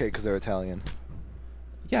 Well, it's okay because they're Italian.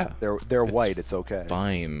 Yeah. They're white. It's okay.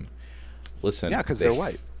 Fine. Listen. Yeah, because they're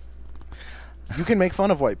white. You can make fun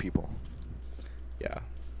of white people. Yeah.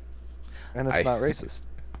 And it's not racist.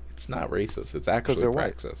 It's not racist. It's actually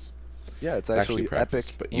praxis. Yeah, it's actually praxis,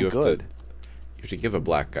 epic but you and have good. You have to give a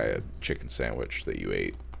black guy a chicken sandwich that you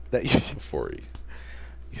ate before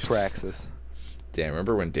he... Praxis. Damn,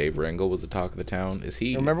 remember when Dave Ringel was the talk of the town? Is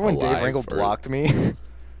he Remember when Dave Ringel blocked me?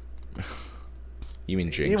 You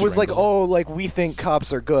mean Jinx It was Ringel? like, oh, like, we think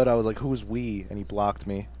cops are good. I was like, who's we? And he blocked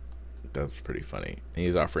me. That's pretty funny. And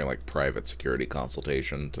he's offering, like, private security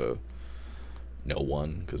consultation to no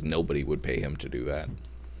one, because nobody would pay him to do that.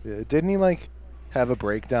 Yeah, didn't he, like, have a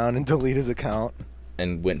breakdown and delete his account?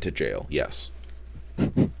 And went to jail, yes.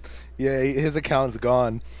 Yeah, his account's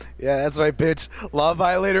gone. Yeah, that's right, bitch. Law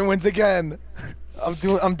violator wins again.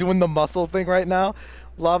 I'm doing the muscle thing right now.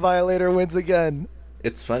 Law violator wins again.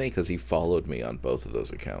 It's funny because he followed me on both of those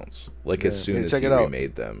accounts. Like, as soon as he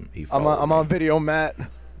remade them, he followed me. I'm on video, Matt.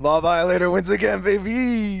 Law violator wins again,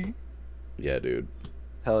 baby. Yeah, dude.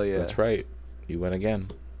 Hell yeah. That's right. You win again.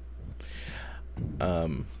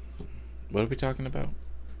 What are we talking about?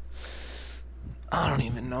 I don't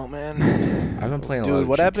even know, man. I've been playing a lot of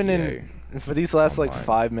what GTA happened for these last online. like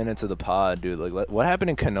 5 minutes of the pod, dude? Like, what happened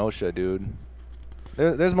in Kenosha, dude?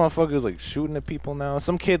 There's motherfuckers like shooting at people now.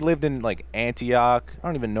 Some kid lived in like Antioch. I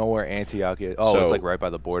don't even know where Antioch is. Oh, it's like right by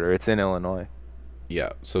the border. It's in Illinois.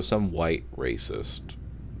 Yeah. So some white racist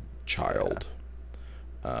child,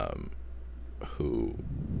 who,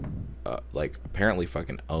 like apparently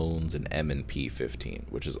fucking owns an M&P 15,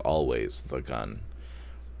 which is always the gun.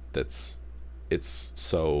 It's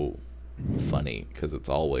so funny because it's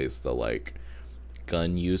always the like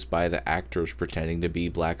gun used by the actors pretending to be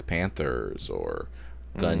Black Panthers or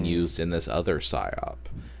gun used in this other psyop,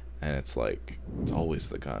 and it's like it's always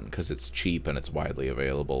the gun because it's cheap and it's widely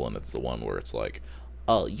available, and it's the one where it's like,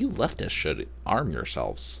 oh, you leftists should arm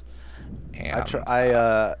yourselves. And He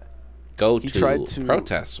to tried to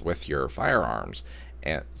protests with your firearms.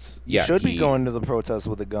 And you should be going to the protests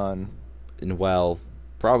with a gun. Well,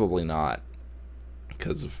 probably not,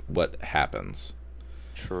 because of what happens.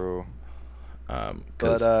 True.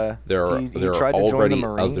 Because there are he there tried are to join the already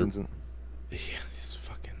Marines. other. Yeah, he's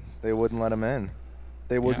fucking. They wouldn't let him in.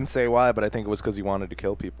 They wouldn't say why, but I think it was because he wanted to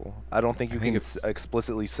kill people. I don't think you can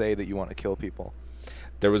explicitly say that you want to kill people.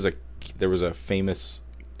 There was a famous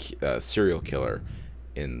serial killer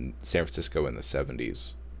in San Francisco in the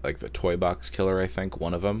 70s, like the Toy Box Killer, I think,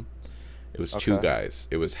 one of them. It was two guys.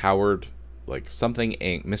 It was Howard, like something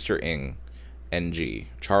Ng, Mr. Ng, NG,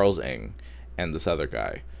 Charles Ng, and this other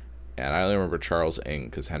guy. And I only remember Charles Ng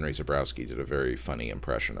because Henry Zabrowski did a very funny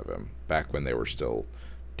impression of him back when they were still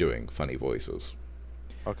doing funny voices.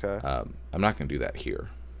 Okay. I'm not going to do that here.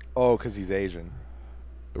 Oh, because he's Asian.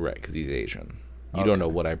 Right, because he's Asian. You don't know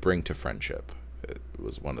what I bring to friendship. It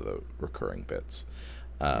was one of the recurring bits.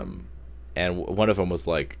 And one of them was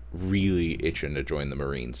like really itching to join the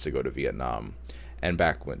Marines to go to Vietnam. And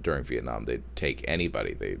during Vietnam, they'd take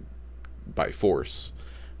anybody, they'd by force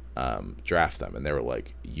draft them. And they were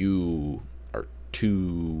like, you are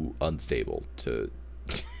too unstable to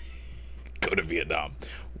go to Vietnam.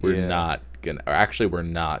 We're not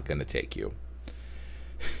gonna take you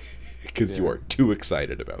because you are too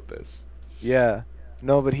excited about this. Yeah,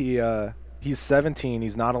 no, but he's 17.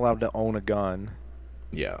 He's not allowed to own a gun.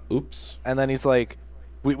 Yeah. Oops. And then he's like,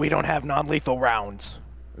 we don't have non-lethal rounds.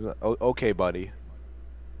 Okay, buddy.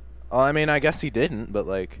 I mean, I guess he didn't, but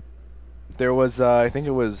like, there was I think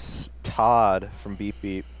it was Todd from Beep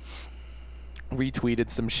Beep retweeted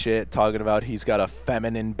some shit talking about he's got a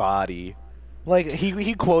feminine body. Like,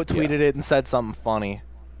 he quote tweeted it and said something funny.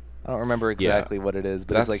 I don't remember exactly what it is,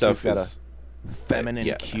 but it's like he's got a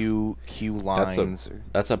feminine Q lines.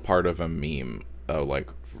 That's a part of a meme,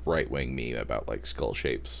 like right-wing meme about like skull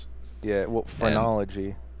shapes. Yeah, well,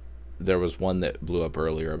 phrenology. And there was one that blew up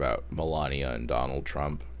earlier about Melania and Donald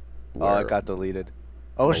Trump. Oh, it got deleted.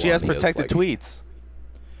 Oh, she has protected tweets.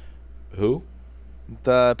 Who?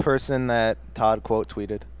 The person that Todd quote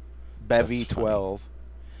tweeted. Bevy12.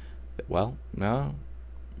 Well, no.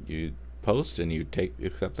 You post and you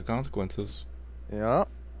accept the consequences. Yeah.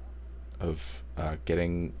 Of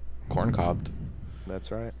getting corn cobbed.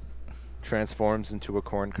 That's right. Transforms into a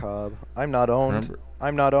corn cob. I'm not owned.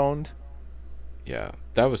 I'm not owned. Yeah,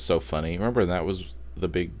 that was so funny. Remember that was the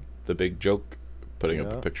big joke, putting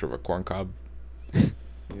up a picture of a corn cob.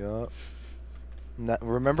 Yeah.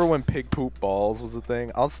 Remember when pig poop balls was a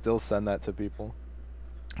thing? I'll still send that to people.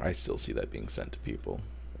 I still see that being sent to people.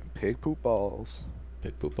 Pig poop balls.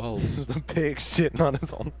 Pig poop balls. Just a pig shitting on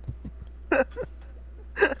his own.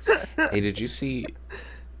 Hey, did you see?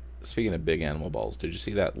 Speaking of big animal balls, did you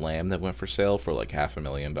see that lamb that went for sale for like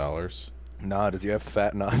 $500,000? Nah, does he have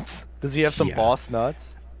fat nuts? Does he have some boss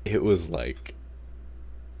nuts? It was like,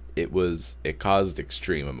 it caused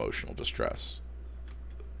extreme emotional distress.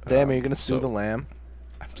 Damn, are you gonna sue the lamb?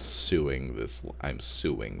 I'm suing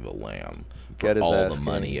the lamb for all the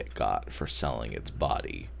money it got for selling its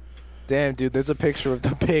body. Damn, dude, there's a picture of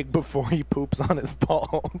the pig before he poops on his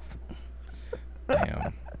balls.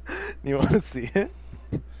 Damn. You want to see it?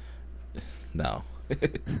 No.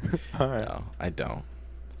 All right. No, I don't.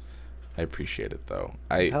 I appreciate it though.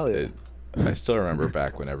 Hell yeah. I still remember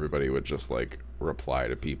back when everybody would just like reply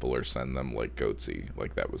to people or send them like Goatsy.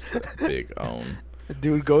 Like that was the big own.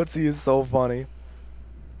 Dude, Goatsy is so funny.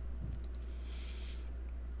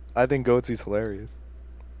 I think Goatsy's hilarious.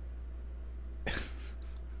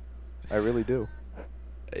 I really do.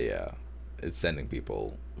 Yeah. It's sending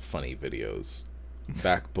people funny videos.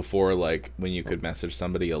 Back before, like, when you could message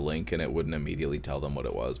somebody a link and it wouldn't immediately tell them what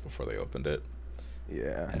it was before they opened it.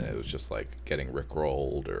 Yeah. And it was just, like, getting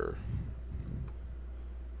rickrolled or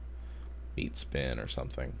meat spin or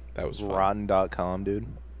something. That was fun. Rotten.com, dude.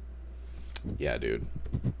 Yeah, dude.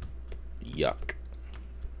 Yuck.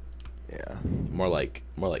 Yeah. More like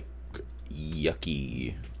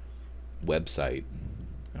yucky website.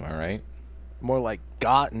 Am I right? More like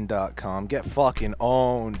Gotten.com. Get fucking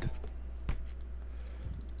owned.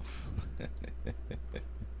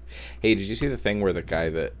 Hey, did you see the thing where the guy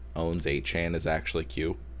that owns 8chan is actually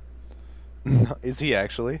Q? Is he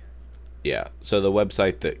actually? Yeah. So the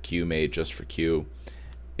website that Q made just for Q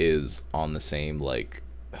is on the same, like,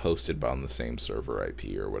 hosted on the same server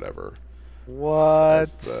IP or whatever. What?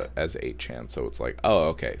 As 8chan. So it's like, oh,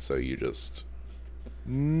 okay. So you just...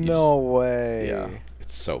 No way. Yeah.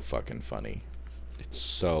 It's so fucking funny. It's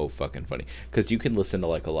so fucking funny. Because you can listen to,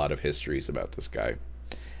 like, a lot of histories about this guy.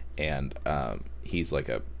 And he's like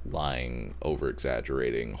a lying,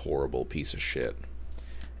 over-exaggerating, horrible piece of shit.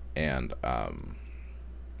 and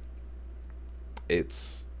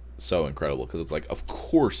it's so incredible because it's like, of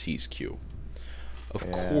course he's Q. Of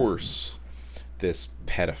course this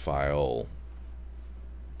pedophile,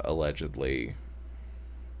 allegedly,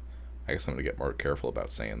 I guess I'm going to get more careful about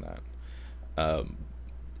saying that,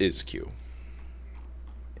 is Q.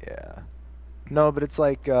 Yeah. No, but it's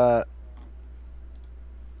like, what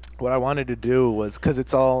I wanted to do was, because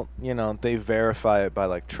it's all, you know, they verify it by,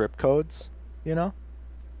 like, trip codes, you know?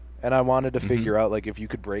 And I wanted to figure out, like, if you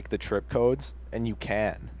could break the trip codes, and you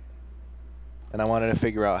can. And I wanted to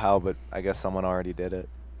figure out how, but I guess someone already did it.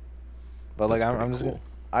 But, like, I'm just, cool.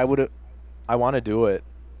 I want to do it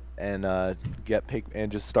and get pig,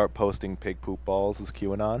 and just start posting pig poop balls as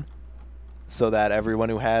QAnon. So that everyone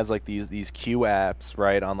who has, like, these Q apps,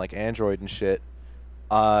 right, on, like, Android and shit,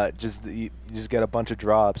 you just get a bunch of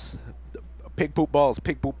drops. Pig poop balls,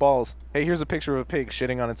 pig poop balls. Hey, here's a picture of a pig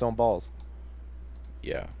shitting on its own balls.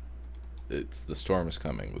 Yeah. The storm is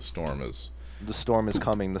coming. The storm is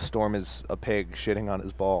coming. The storm is a pig shitting on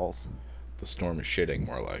his balls. The storm is shitting,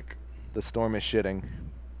 more like. The storm is shitting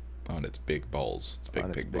on its big balls. Its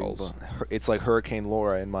big pig balls. It's like Hurricane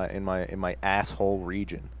Laura in my asshole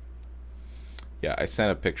region. Yeah, I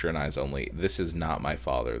sent a picture in Eyes Only. This is not my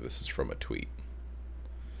father. This is from a tweet.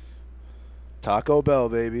 Taco Bell,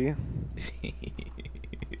 baby.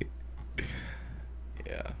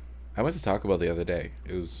 Yeah. I went to Taco Bell the other day.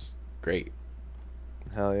 It was great.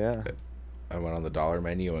 Hell yeah. I went on the dollar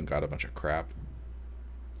menu and got a bunch of crap.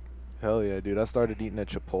 Hell yeah, dude. I started eating at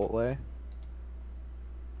Chipotle.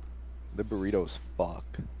 The burritos fuck.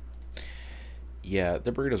 Yeah,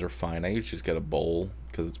 the burritos are fine. I usually just get a bowl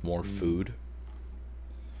because it's more food.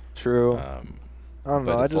 True. I don't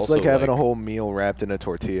know. I just like having a whole meal wrapped in a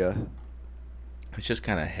tortilla. It's just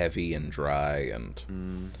kind of heavy and dry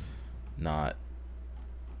and not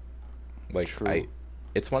like True.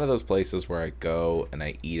 It's one of those places where I go and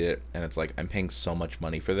I eat it and it's like, I'm paying so much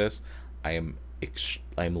money for this. I'm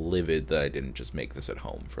livid that I didn't just make this at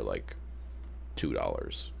home for like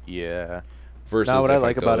 $2. Yeah. Versus now what I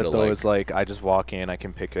like about it though is like I just walk in, I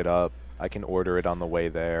can pick it up, I can order it on the way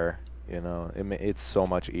there. You know, it's so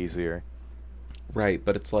much easier. Right,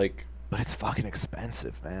 but it's like, but it's fucking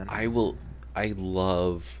expensive, man. I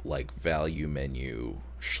love like value menu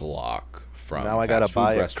schlock from now I gotta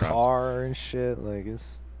buy a car and shit. Like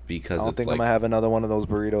it's because I don't think I'm gonna have another one of those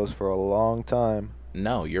burritos for a long time.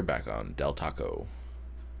 No, you're back on Del Taco.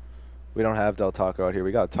 We don't have Del Taco out here.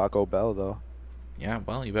 We got Taco Bell though. Yeah,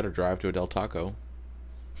 well, you better drive to a Del Taco.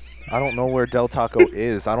 I don't know where Del Taco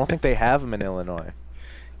is. I don't think they have them in Illinois.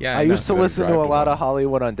 Yeah, I used to listen to a lot of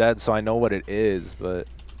Hollywood Undead, so I know what it is, but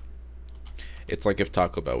it's like if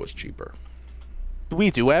Taco Bell was cheaper. We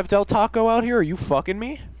do have Del Taco out here? Are you fucking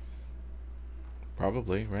me?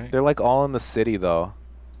 Probably, right? They're like all in the city, though.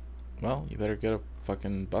 Well, you better get a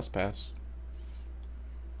fucking bus pass.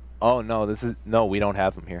 Oh, no, we don't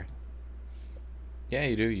have them here. Yeah,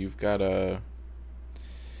 you do. You've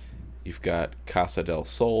got Casa del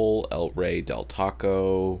Sol, El Rey Del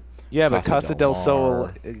Taco. Yeah, but Casa del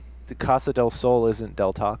Sol, Casa del Sol isn't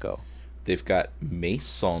Del Taco. They've got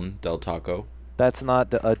Maison Del Taco. That's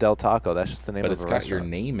not a Del Taco. That's just the name of the restaurant. But it's got your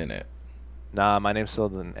name in it. Nah, my name's still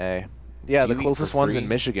an A. Yeah, the closest one's in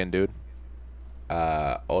Michigan, dude.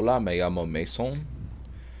 Hola, me llamo Mason.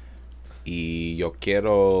 Y yo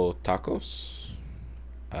quiero tacos.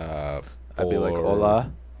 I'd be like, hola,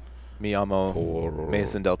 me llamo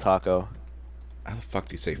Mason Del Taco. How the fuck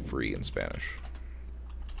do you say free in Spanish?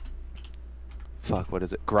 Fuck, what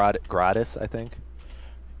is it? Gratis, I think.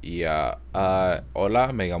 Yeah.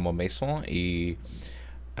 Hola, me llamo Mason y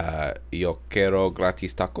yo quiero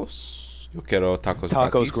gratis tacos. Yo quiero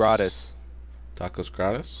tacos gratis. Tacos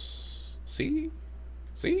gratis. Sí.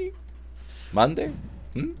 Sí. Mande.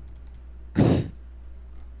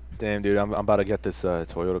 Damn, dude, I'm about to get this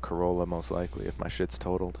Toyota Corolla most likely if my shit's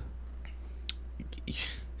totaled.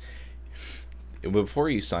 Before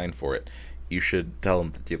you sign for it, you should tell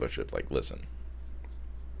them at the dealership, like, listen.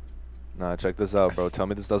 Nah, check this out, bro. Tell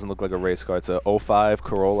me this doesn't look like a race car. It's a 05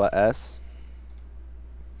 Corolla S.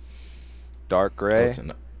 Dark gray. It's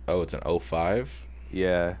an 05?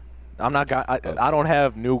 Yeah. I don't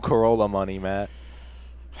have new Corolla money, Matt.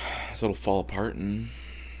 So it'll fall apart in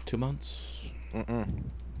 2 months?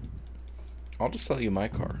 I'll just sell you my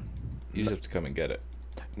car. You just have to come and get it.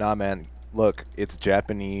 Nah, man. Look, it's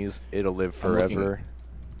Japanese. It'll live forever.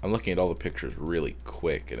 I'm looking at all the pictures really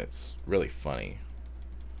quick, and it's really funny.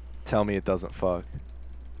 Tell me it doesn't fuck.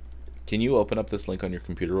 Can you open up this link on your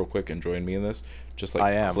computer real quick and join me in this? Just like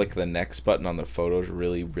I am. Click the next button on the photos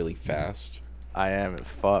really, really fast. I am. It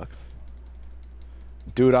fucks.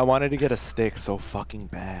 Dude, I wanted to get a stick so fucking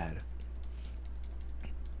bad.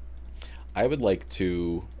 I would like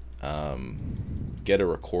to get a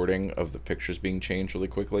recording of the pictures being changed really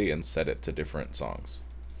quickly and set it to different songs.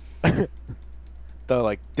 They're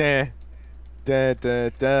like, da, da, da,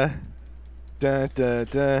 da, da, da,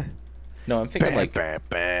 da. No, I'm thinking like, bah.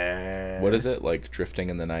 what is it? Like Drifting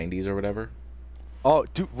in the 90s or whatever? Oh,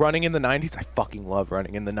 dude, Running in the 90s? I fucking love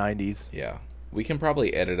Running in the 90s. Yeah. We can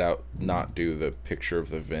probably edit out, not do the picture of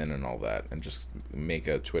the VIN and all that, and just make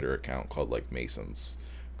a Twitter account called like Mason's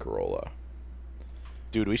Corolla.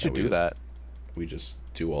 Dude, we should do that. We just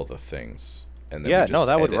do all the things. And then Yeah, we just no,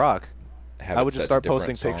 that would edit, rock. I would set just to start different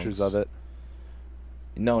posting pictures songs. of it.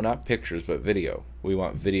 No, not pictures, but video. We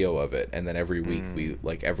want video of it, and then every week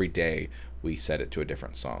every day we set it to a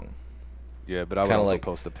different song. Yeah, but I would Kinda also like-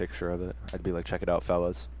 post a picture of it. I'd be like, check it out,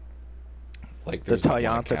 fellas. Like The there's that one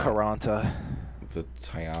Toyota account, Caranta. the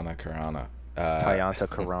Toyota Carana. Toyota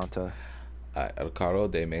Caranta. El Carro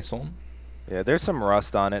de Mason. Yeah, there's some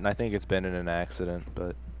rust on it, and I think it's been in an accident,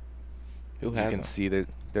 but Who you can hasn't? see that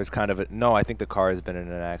there's kind of a... No, I think the car has been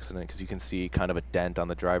in an accident, because you can see kind of a dent on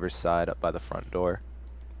the driver's side up by the front door.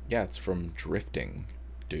 Yeah, it's from drifting,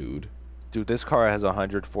 dude. Dude, this car has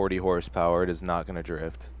 140 horsepower. It is not going to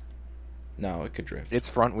drift. No, it could drift. It's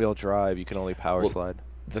front-wheel drive. You can only power Well, slide.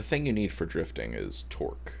 The thing you need for drifting is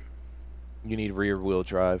torque. You need rear-wheel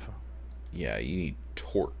drive. Yeah, you need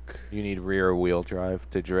torque. You need rear-wheel drive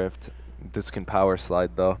to drift. This can power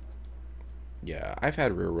slide, though. Yeah, I've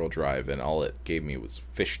had rear wheel drive, and all it gave me was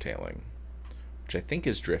fishtailing, which I think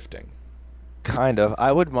is drifting. Kind of.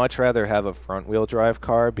 I would much rather have a front-wheel drive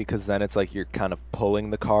car, because then it's like you're kind of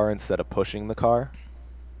pulling the car instead of pushing the car.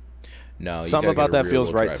 No, you Something gotta about get a that feels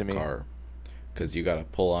rear-wheel right to drive me. car, because you got to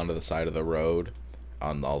pull onto the side of the road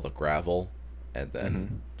on all the gravel, and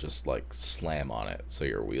then just like slam on it so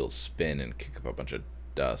your wheels spin and kick up a bunch of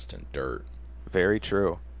dust and dirt. Very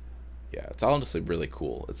true. Yeah, it's honestly really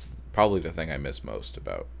cool. It's probably the thing I miss most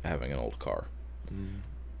about having an old car.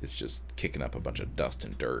 It's just kicking up a bunch of dust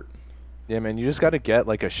and dirt. Yeah, man, you just got to get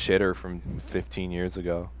like a shitter from 15 years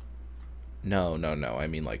ago. No. I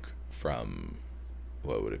mean, like, from,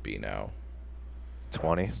 what would it be now?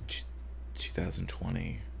 20? It's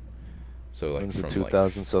 2020. So, like, When's it, from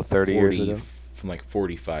 2000, like so 30 years 40 ago? From like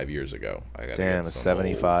 45 years ago. I gotta Damn, get a some old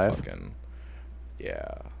 75? fucking,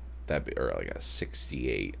 yeah, that'd be, or like a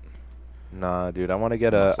 68. Nah, dude, I want to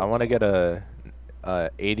get a Muscle I want to car. get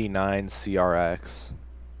a 89 CRX.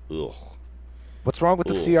 Ugh. What's wrong with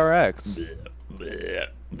the Ugh.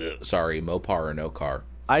 CRX? Sorry, Mopar or no car.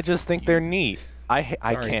 I just think they're neat. I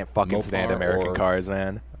Sorry, can't fucking stand Mopar American or- cars,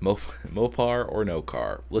 man. Mopar or no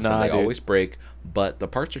car. Listen, Nah, they dude. always break, but the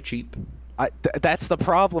parts are cheap. That's the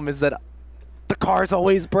problem, is that the cars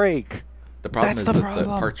always break. The problem That's is the that problem.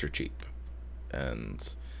 the parts are cheap.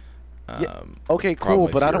 And Okay, problem cool,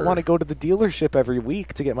 with but I don't your- want to go to the dealership every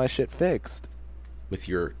week to get my shit fixed. with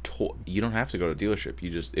your you don't have to go to a dealership. You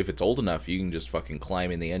just, if it's old enough, you can just fucking climb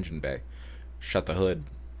in the engine bay, shut the hood,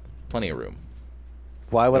 plenty of room.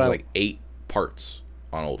 Why would There's I? like 8 parts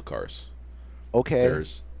on old cars. Okay,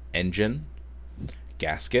 There's engine,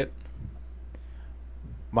 gasket,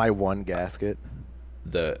 my one gasket.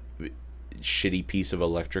 the shitty piece of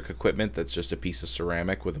electric equipment that's just a piece of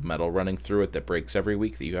ceramic with metal running through it that breaks every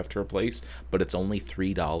week that you have to replace, but it's only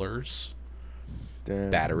 $3. Damn.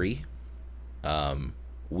 Battery,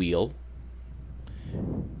 wheel,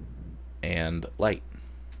 and light.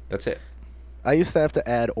 That's it. I used to have to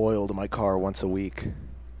add oil to my car once a week.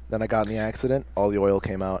 Then I got in the accident. All the oil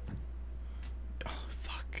came out. Oh,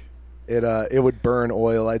 fuck. It would burn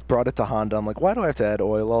oil. I brought it to Honda. I'm like, why do I have to add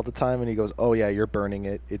oil all the time? And he goes, oh yeah, you're burning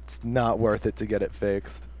it. It's not worth it to get it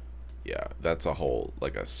fixed. Yeah, that's a whole,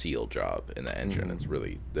 like, a seal job in the engine.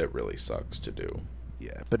 That really sucks to do.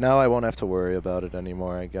 Yeah, but now I won't have to worry about it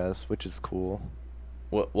anymore, I guess, which is cool.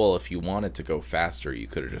 Well, if you wanted to go faster, you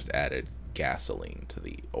could have just added gasoline to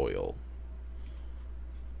the oil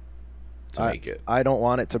to make it. I don't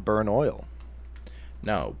want it to burn oil.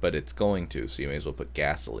 No, but it's going to, so you may as well put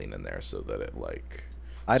gasoline in there so that it, like,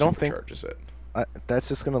 I don't think supercharges it. that's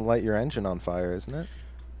just gonna light your engine on fire, isn't it?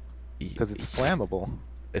 Because it's flammable.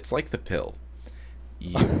 It's like the pill.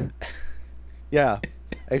 You, Yeah,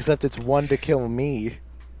 except it's 1 to kill me.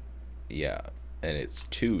 yeah, and it's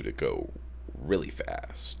 2 to go really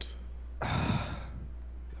fast.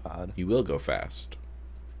 God. You will go fast.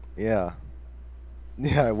 Yeah.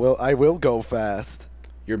 Yeah, I will go fast.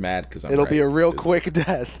 You're mad because I'm It'll be a right, real is- quick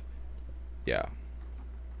death. Yeah.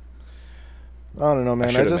 I don't know, man.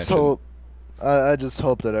 I should've just mentioned- hope I just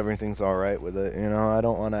hope that everything's all right with it. You know, I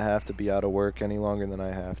don't want to have to be out of work any longer than I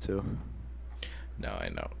have to. No, I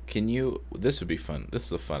know. Can you? This would be fun. This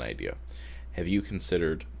is a fun idea. Have you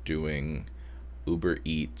considered doing Uber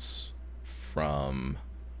Eats from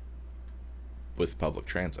with public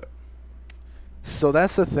transit? So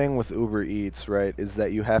that's the thing with Uber Eats, right? Is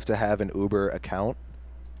that you have to have an Uber account,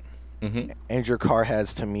 Mm-hmm. and your car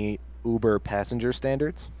has to meet Uber passenger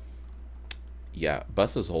standards. Yeah,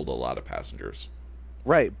 buses hold a lot of passengers.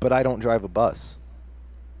 Right, but I don't drive a bus.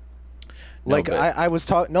 No, Like but I was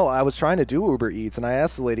I was trying to do Uber Eats, and I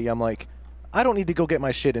asked the lady, I'm like, I don't need to go get my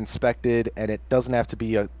shit inspected, and it doesn't have to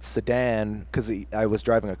be a sedan because I was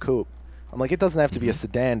driving a coupe. I'm like, it doesn't have to be a Mhm.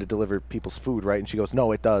 sedan to deliver people's food, right? And she goes,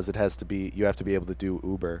 no, it does. It has to be. You have to be able to do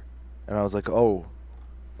Uber. And I was like, oh,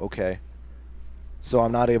 okay. So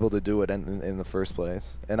I'm not able to do it in the first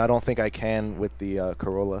place, and I don't think I can with the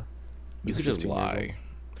Corolla. you It's could just 15 years old. lie.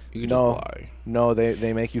 You could No, just lie. no,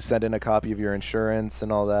 they make you send in a copy of your insurance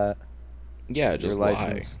and all that, Yeah, your just lie.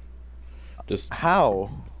 license. Just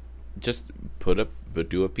How? just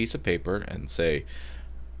do a piece of paper and say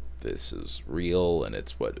this is real and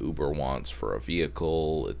it's what Uber wants for a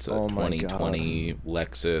vehicle. It's a Oh my 2020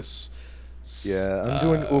 Lexus. Yeah, I'm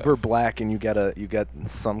doing Uber Black, and you get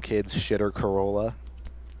some kid's shitter Corolla.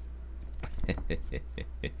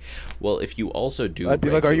 Well, if you also do, I'd be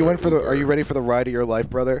like, "Are you in for the? Are you Uber- ready for the ride of your life,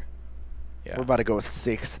 brother? Yeah. We're about to go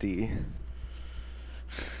 60."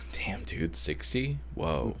 Damn, dude, 60?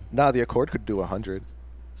 Whoa, Nah, the Accord could do 100.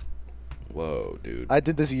 whoa, dude. I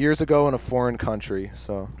did this years ago in a foreign country,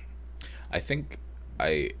 so I think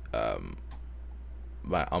I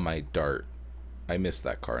on my Dart, I miss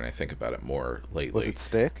that car and I think about it more lately. was it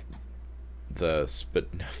stick? The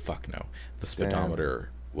fuck no. The speedometer.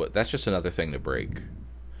 What? That's just another thing to break.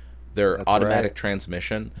 Their That's automatic right.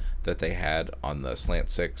 transmission that they had on the Slant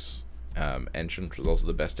Six engine, which was also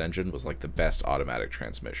the best engine, was like the best automatic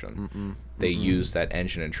transmission. They used that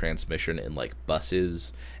engine and transmission in like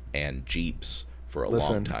buses and Jeeps for a long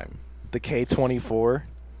Listen. time. The K24.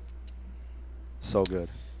 So good,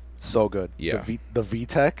 so good. Yeah. The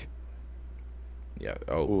VTEC. Yeah.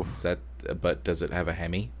 Oh, Oof. is that? But does it have a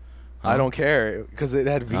Hemi? I don't care because it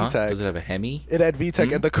had Huh? VTEC. Does it have a Hemi? It had VTEC,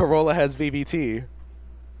 Hmm? and the Corolla has VVT.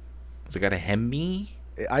 Has it got a Hemi?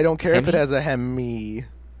 I don't care if it Hemi? has a Hemi.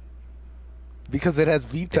 Because it has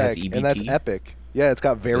VTEC, and that's EBT? epic. Yeah, it's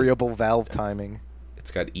got variable valve timing. It's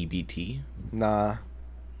got EBT. Nah.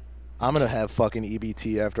 I'm gonna have fucking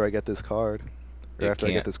EBT after I get this card. Or It after I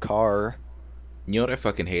get can't. this car. You know what I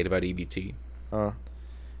fucking hate about EBT? Uh,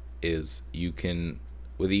 Is you can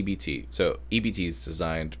with EBT. So EBT is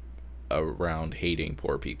designed around hating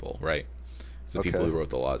poor people, right? So people Okay. who wrote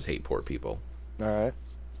the laws hate poor people. Alright.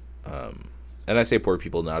 And I say poor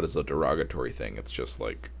people not as a derogatory thing. It's just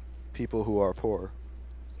like People who are poor.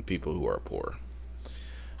 people who are poor.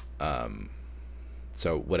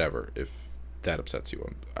 So whatever. If that upsets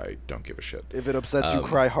you, I don't give a shit. If it upsets you, Um,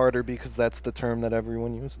 cry harder because that's the term that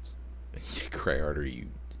everyone uses. Cry harder, you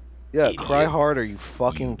Yeah, idiot. cry harder, you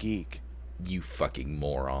fucking You- geek. you fucking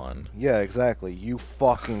moron. Yeah, exactly. You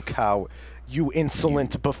fucking cow. You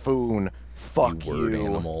insolent buffoon. Fuck you you. word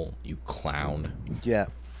animal. You clown. Yeah,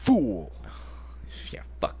 fool. Yeah,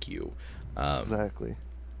 fuck you. Exactly.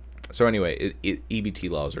 So anyway, EBT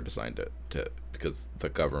laws are designed to because the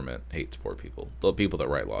government hates poor people. The people that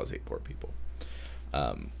write laws hate poor people.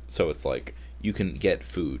 So it's like you can get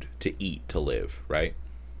food to eat to live, right?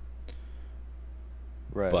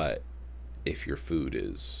 Right. But if your food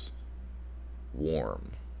is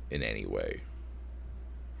warm in any way,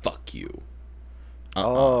 fuck you.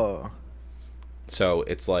 Oh. So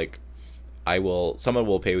it's like someone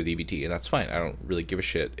will pay with EBT and that's fine. I don't really give a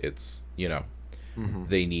shit. It's,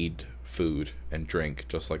 they need food and drink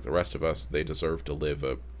just like the rest of us. They deserve to live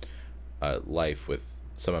a life with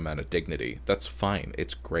some amount of dignity. That's fine.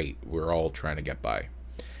 It's great. We're all trying to get by.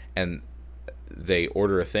 And they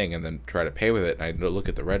order a thing and then try to pay with it, and I look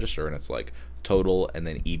at the register and it's like total and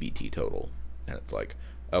then EBT total. And it's like,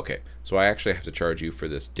 okay, so I actually have to charge you for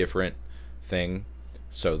this different thing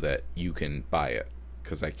so that you can buy it,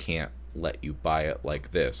 because I can't let you buy it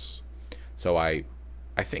like this. So I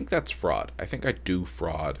think that's fraud. I think I do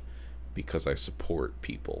fraud because I support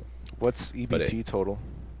people. What's EBT total?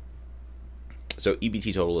 So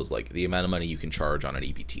EBT total is like the amount of money you can charge on an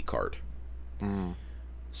EBT card. Mm.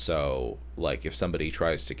 So like if somebody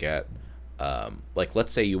tries to get, like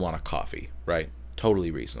let's say you want a coffee, right?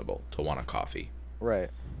 Totally reasonable to want a coffee. Right.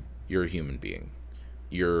 You're a human being.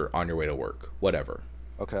 You're on your way to work, whatever.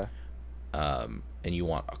 Okay. And you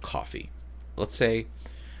want a coffee. Let's say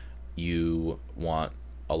you want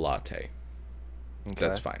a latte. Okay.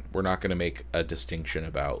 That's fine. We're not going to make a distinction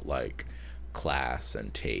about like class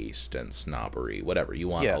and taste and snobbery, whatever. You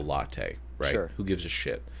want Yeah. a latte, right? Sure. Who gives a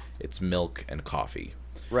shit? It's milk and coffee.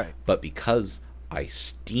 Right. But because I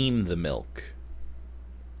steam the milk,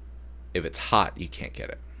 if it's hot, you can't get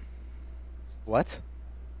it. What?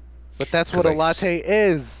 But that's what a latte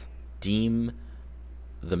is. Steam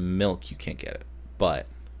the milk, you can't get it. But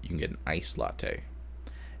you can get an iced latte.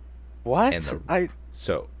 What?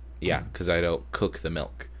 So, yeah, because I don't cook the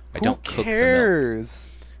milk. I Who don't cook cares?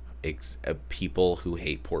 the milk. People who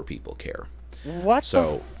hate poor people care. What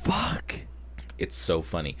the fuck? It's so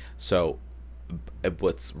funny. So,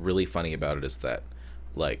 what's really funny about it is that,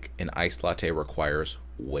 like, an iced latte requires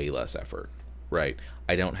way less effort, right?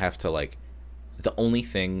 I don't have to, like, the only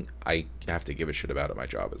thing I have to give a shit about at my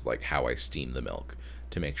job is, like, how I steam the milk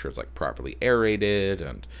to make sure it's, like, properly aerated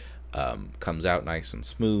and comes out nice and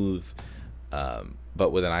smooth.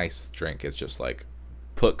 But with an iced drink, it's just, like,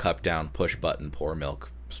 put cup down, push button, pour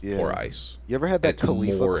milk, pour ice. You ever had that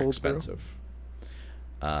Khalifa more cold expensive.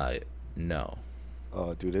 No.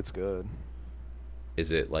 Oh, dude, it's good.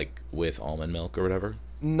 Is it, like, with almond milk or whatever?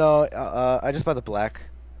 No, I just buy the black,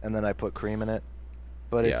 and then I put cream in it.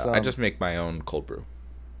 But yeah, it's I just make my own cold brew.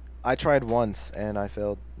 I tried once, and I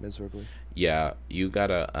failed miserably. Yeah, you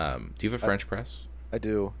gotta, do you have a French press? I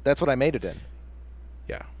do. That's what I made it in.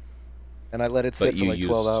 Yeah. And I let it sit for like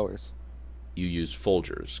 12 hours. You use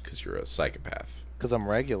Folgers because you're a psychopath. Because I'm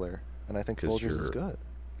regular, and I think Folgers is good.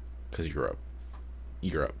 Because you're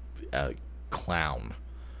a clown.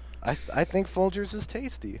 I think Folgers is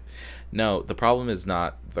tasty. No, the problem is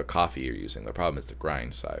not the coffee you're using. The problem is the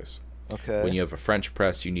grind size. Okay. When you have a French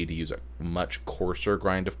press, you need to use a much coarser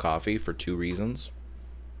grind of coffee for two reasons.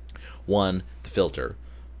 One, the filter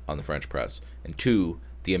on the French press, and two,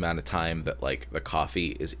 the amount of time that, like, the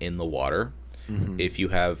coffee is in the water. Mm-hmm. If you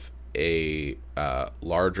have a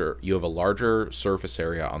larger surface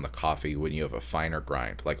area on the coffee when you have a finer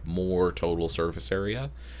grind, like more total surface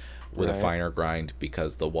area with a finer grind,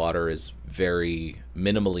 because the water is very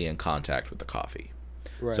minimally in contact with the coffee.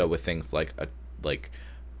 Right. So with things like an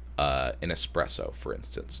espresso, for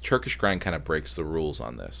instance, Turkish grind kind of breaks the rules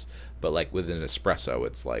on this, but like with an espresso,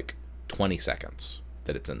 it's like 20 seconds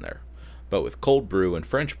that it's in there. But with cold brew and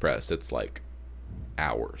French press, it's like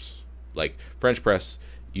hours. Like French press,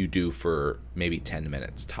 you do for maybe 10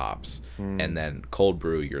 minutes tops. And then cold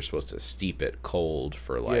brew, you're supposed to steep it cold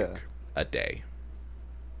for like a day.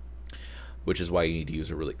 Which is why you need to use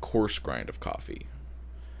a really coarse grind of coffee.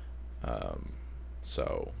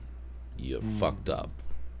 So you fucked up.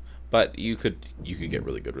 But you could get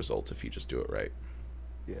really good results if you just do it right.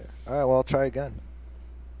 Yeah. All right, well, I'll try again.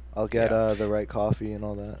 I'll get the right coffee and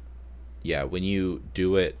all that. Yeah, when you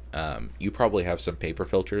do it, you probably have some paper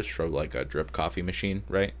filters from like a drip coffee machine,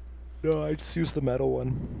 right? No, I just use the metal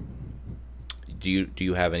one. Do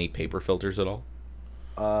you have any paper filters at all?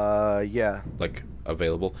 Yeah. Like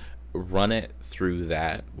available? Run it through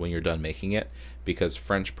that when you're done making it, because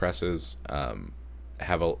French presses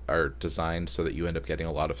are designed so that you end up getting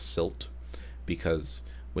a lot of silt, because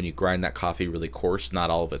when you grind that coffee really coarse, not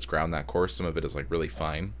all of it's ground that coarse. Some of it is like really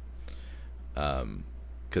fine.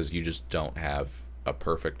 Because you just don't have a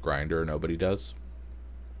perfect grinder. Nobody does.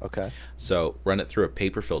 Okay. So run it through a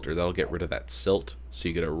paper filter. That'll get rid of that silt, so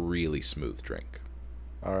you get a really smooth drink.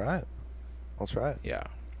 All right. I'll try it. Yeah.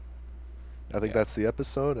 I think that's the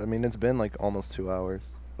episode. I mean, it's been like almost 2 hours,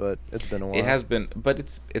 but it's been a while. It has been, but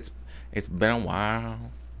it's been a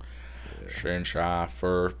while since I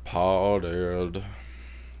first parted.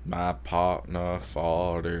 My partner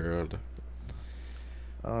farted.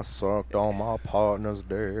 I sucked all my partner's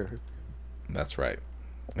dick. That's right.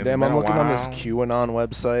 Damn, I'm looking on this QAnon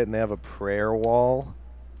website, and they have a prayer wall.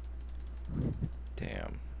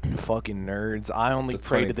 Damn. Fucking nerds. I only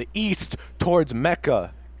pray to the east towards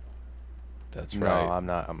Mecca. That's right.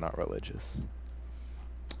 No, I'm not religious.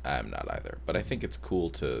 I'm not either. But I think it's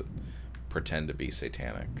cool to pretend to be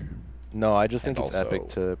satanic. No, I just think it's epic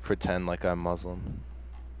to pretend like I'm Muslim.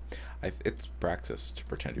 It's praxis to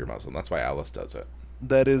pretend you're Muslim. That's why Alice does it.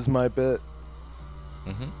 That is my bit.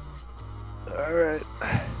 Mm-hmm. All right.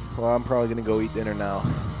 Well, I'm probably going to go eat dinner now.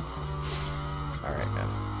 All right, man.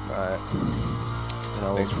 All right.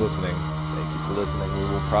 Thanks for listening. Thank you for listening. We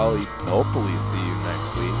will probably, hopefully, see you next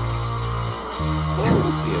week.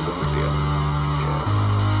 We'll see you. Yeah.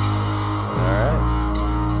 All right.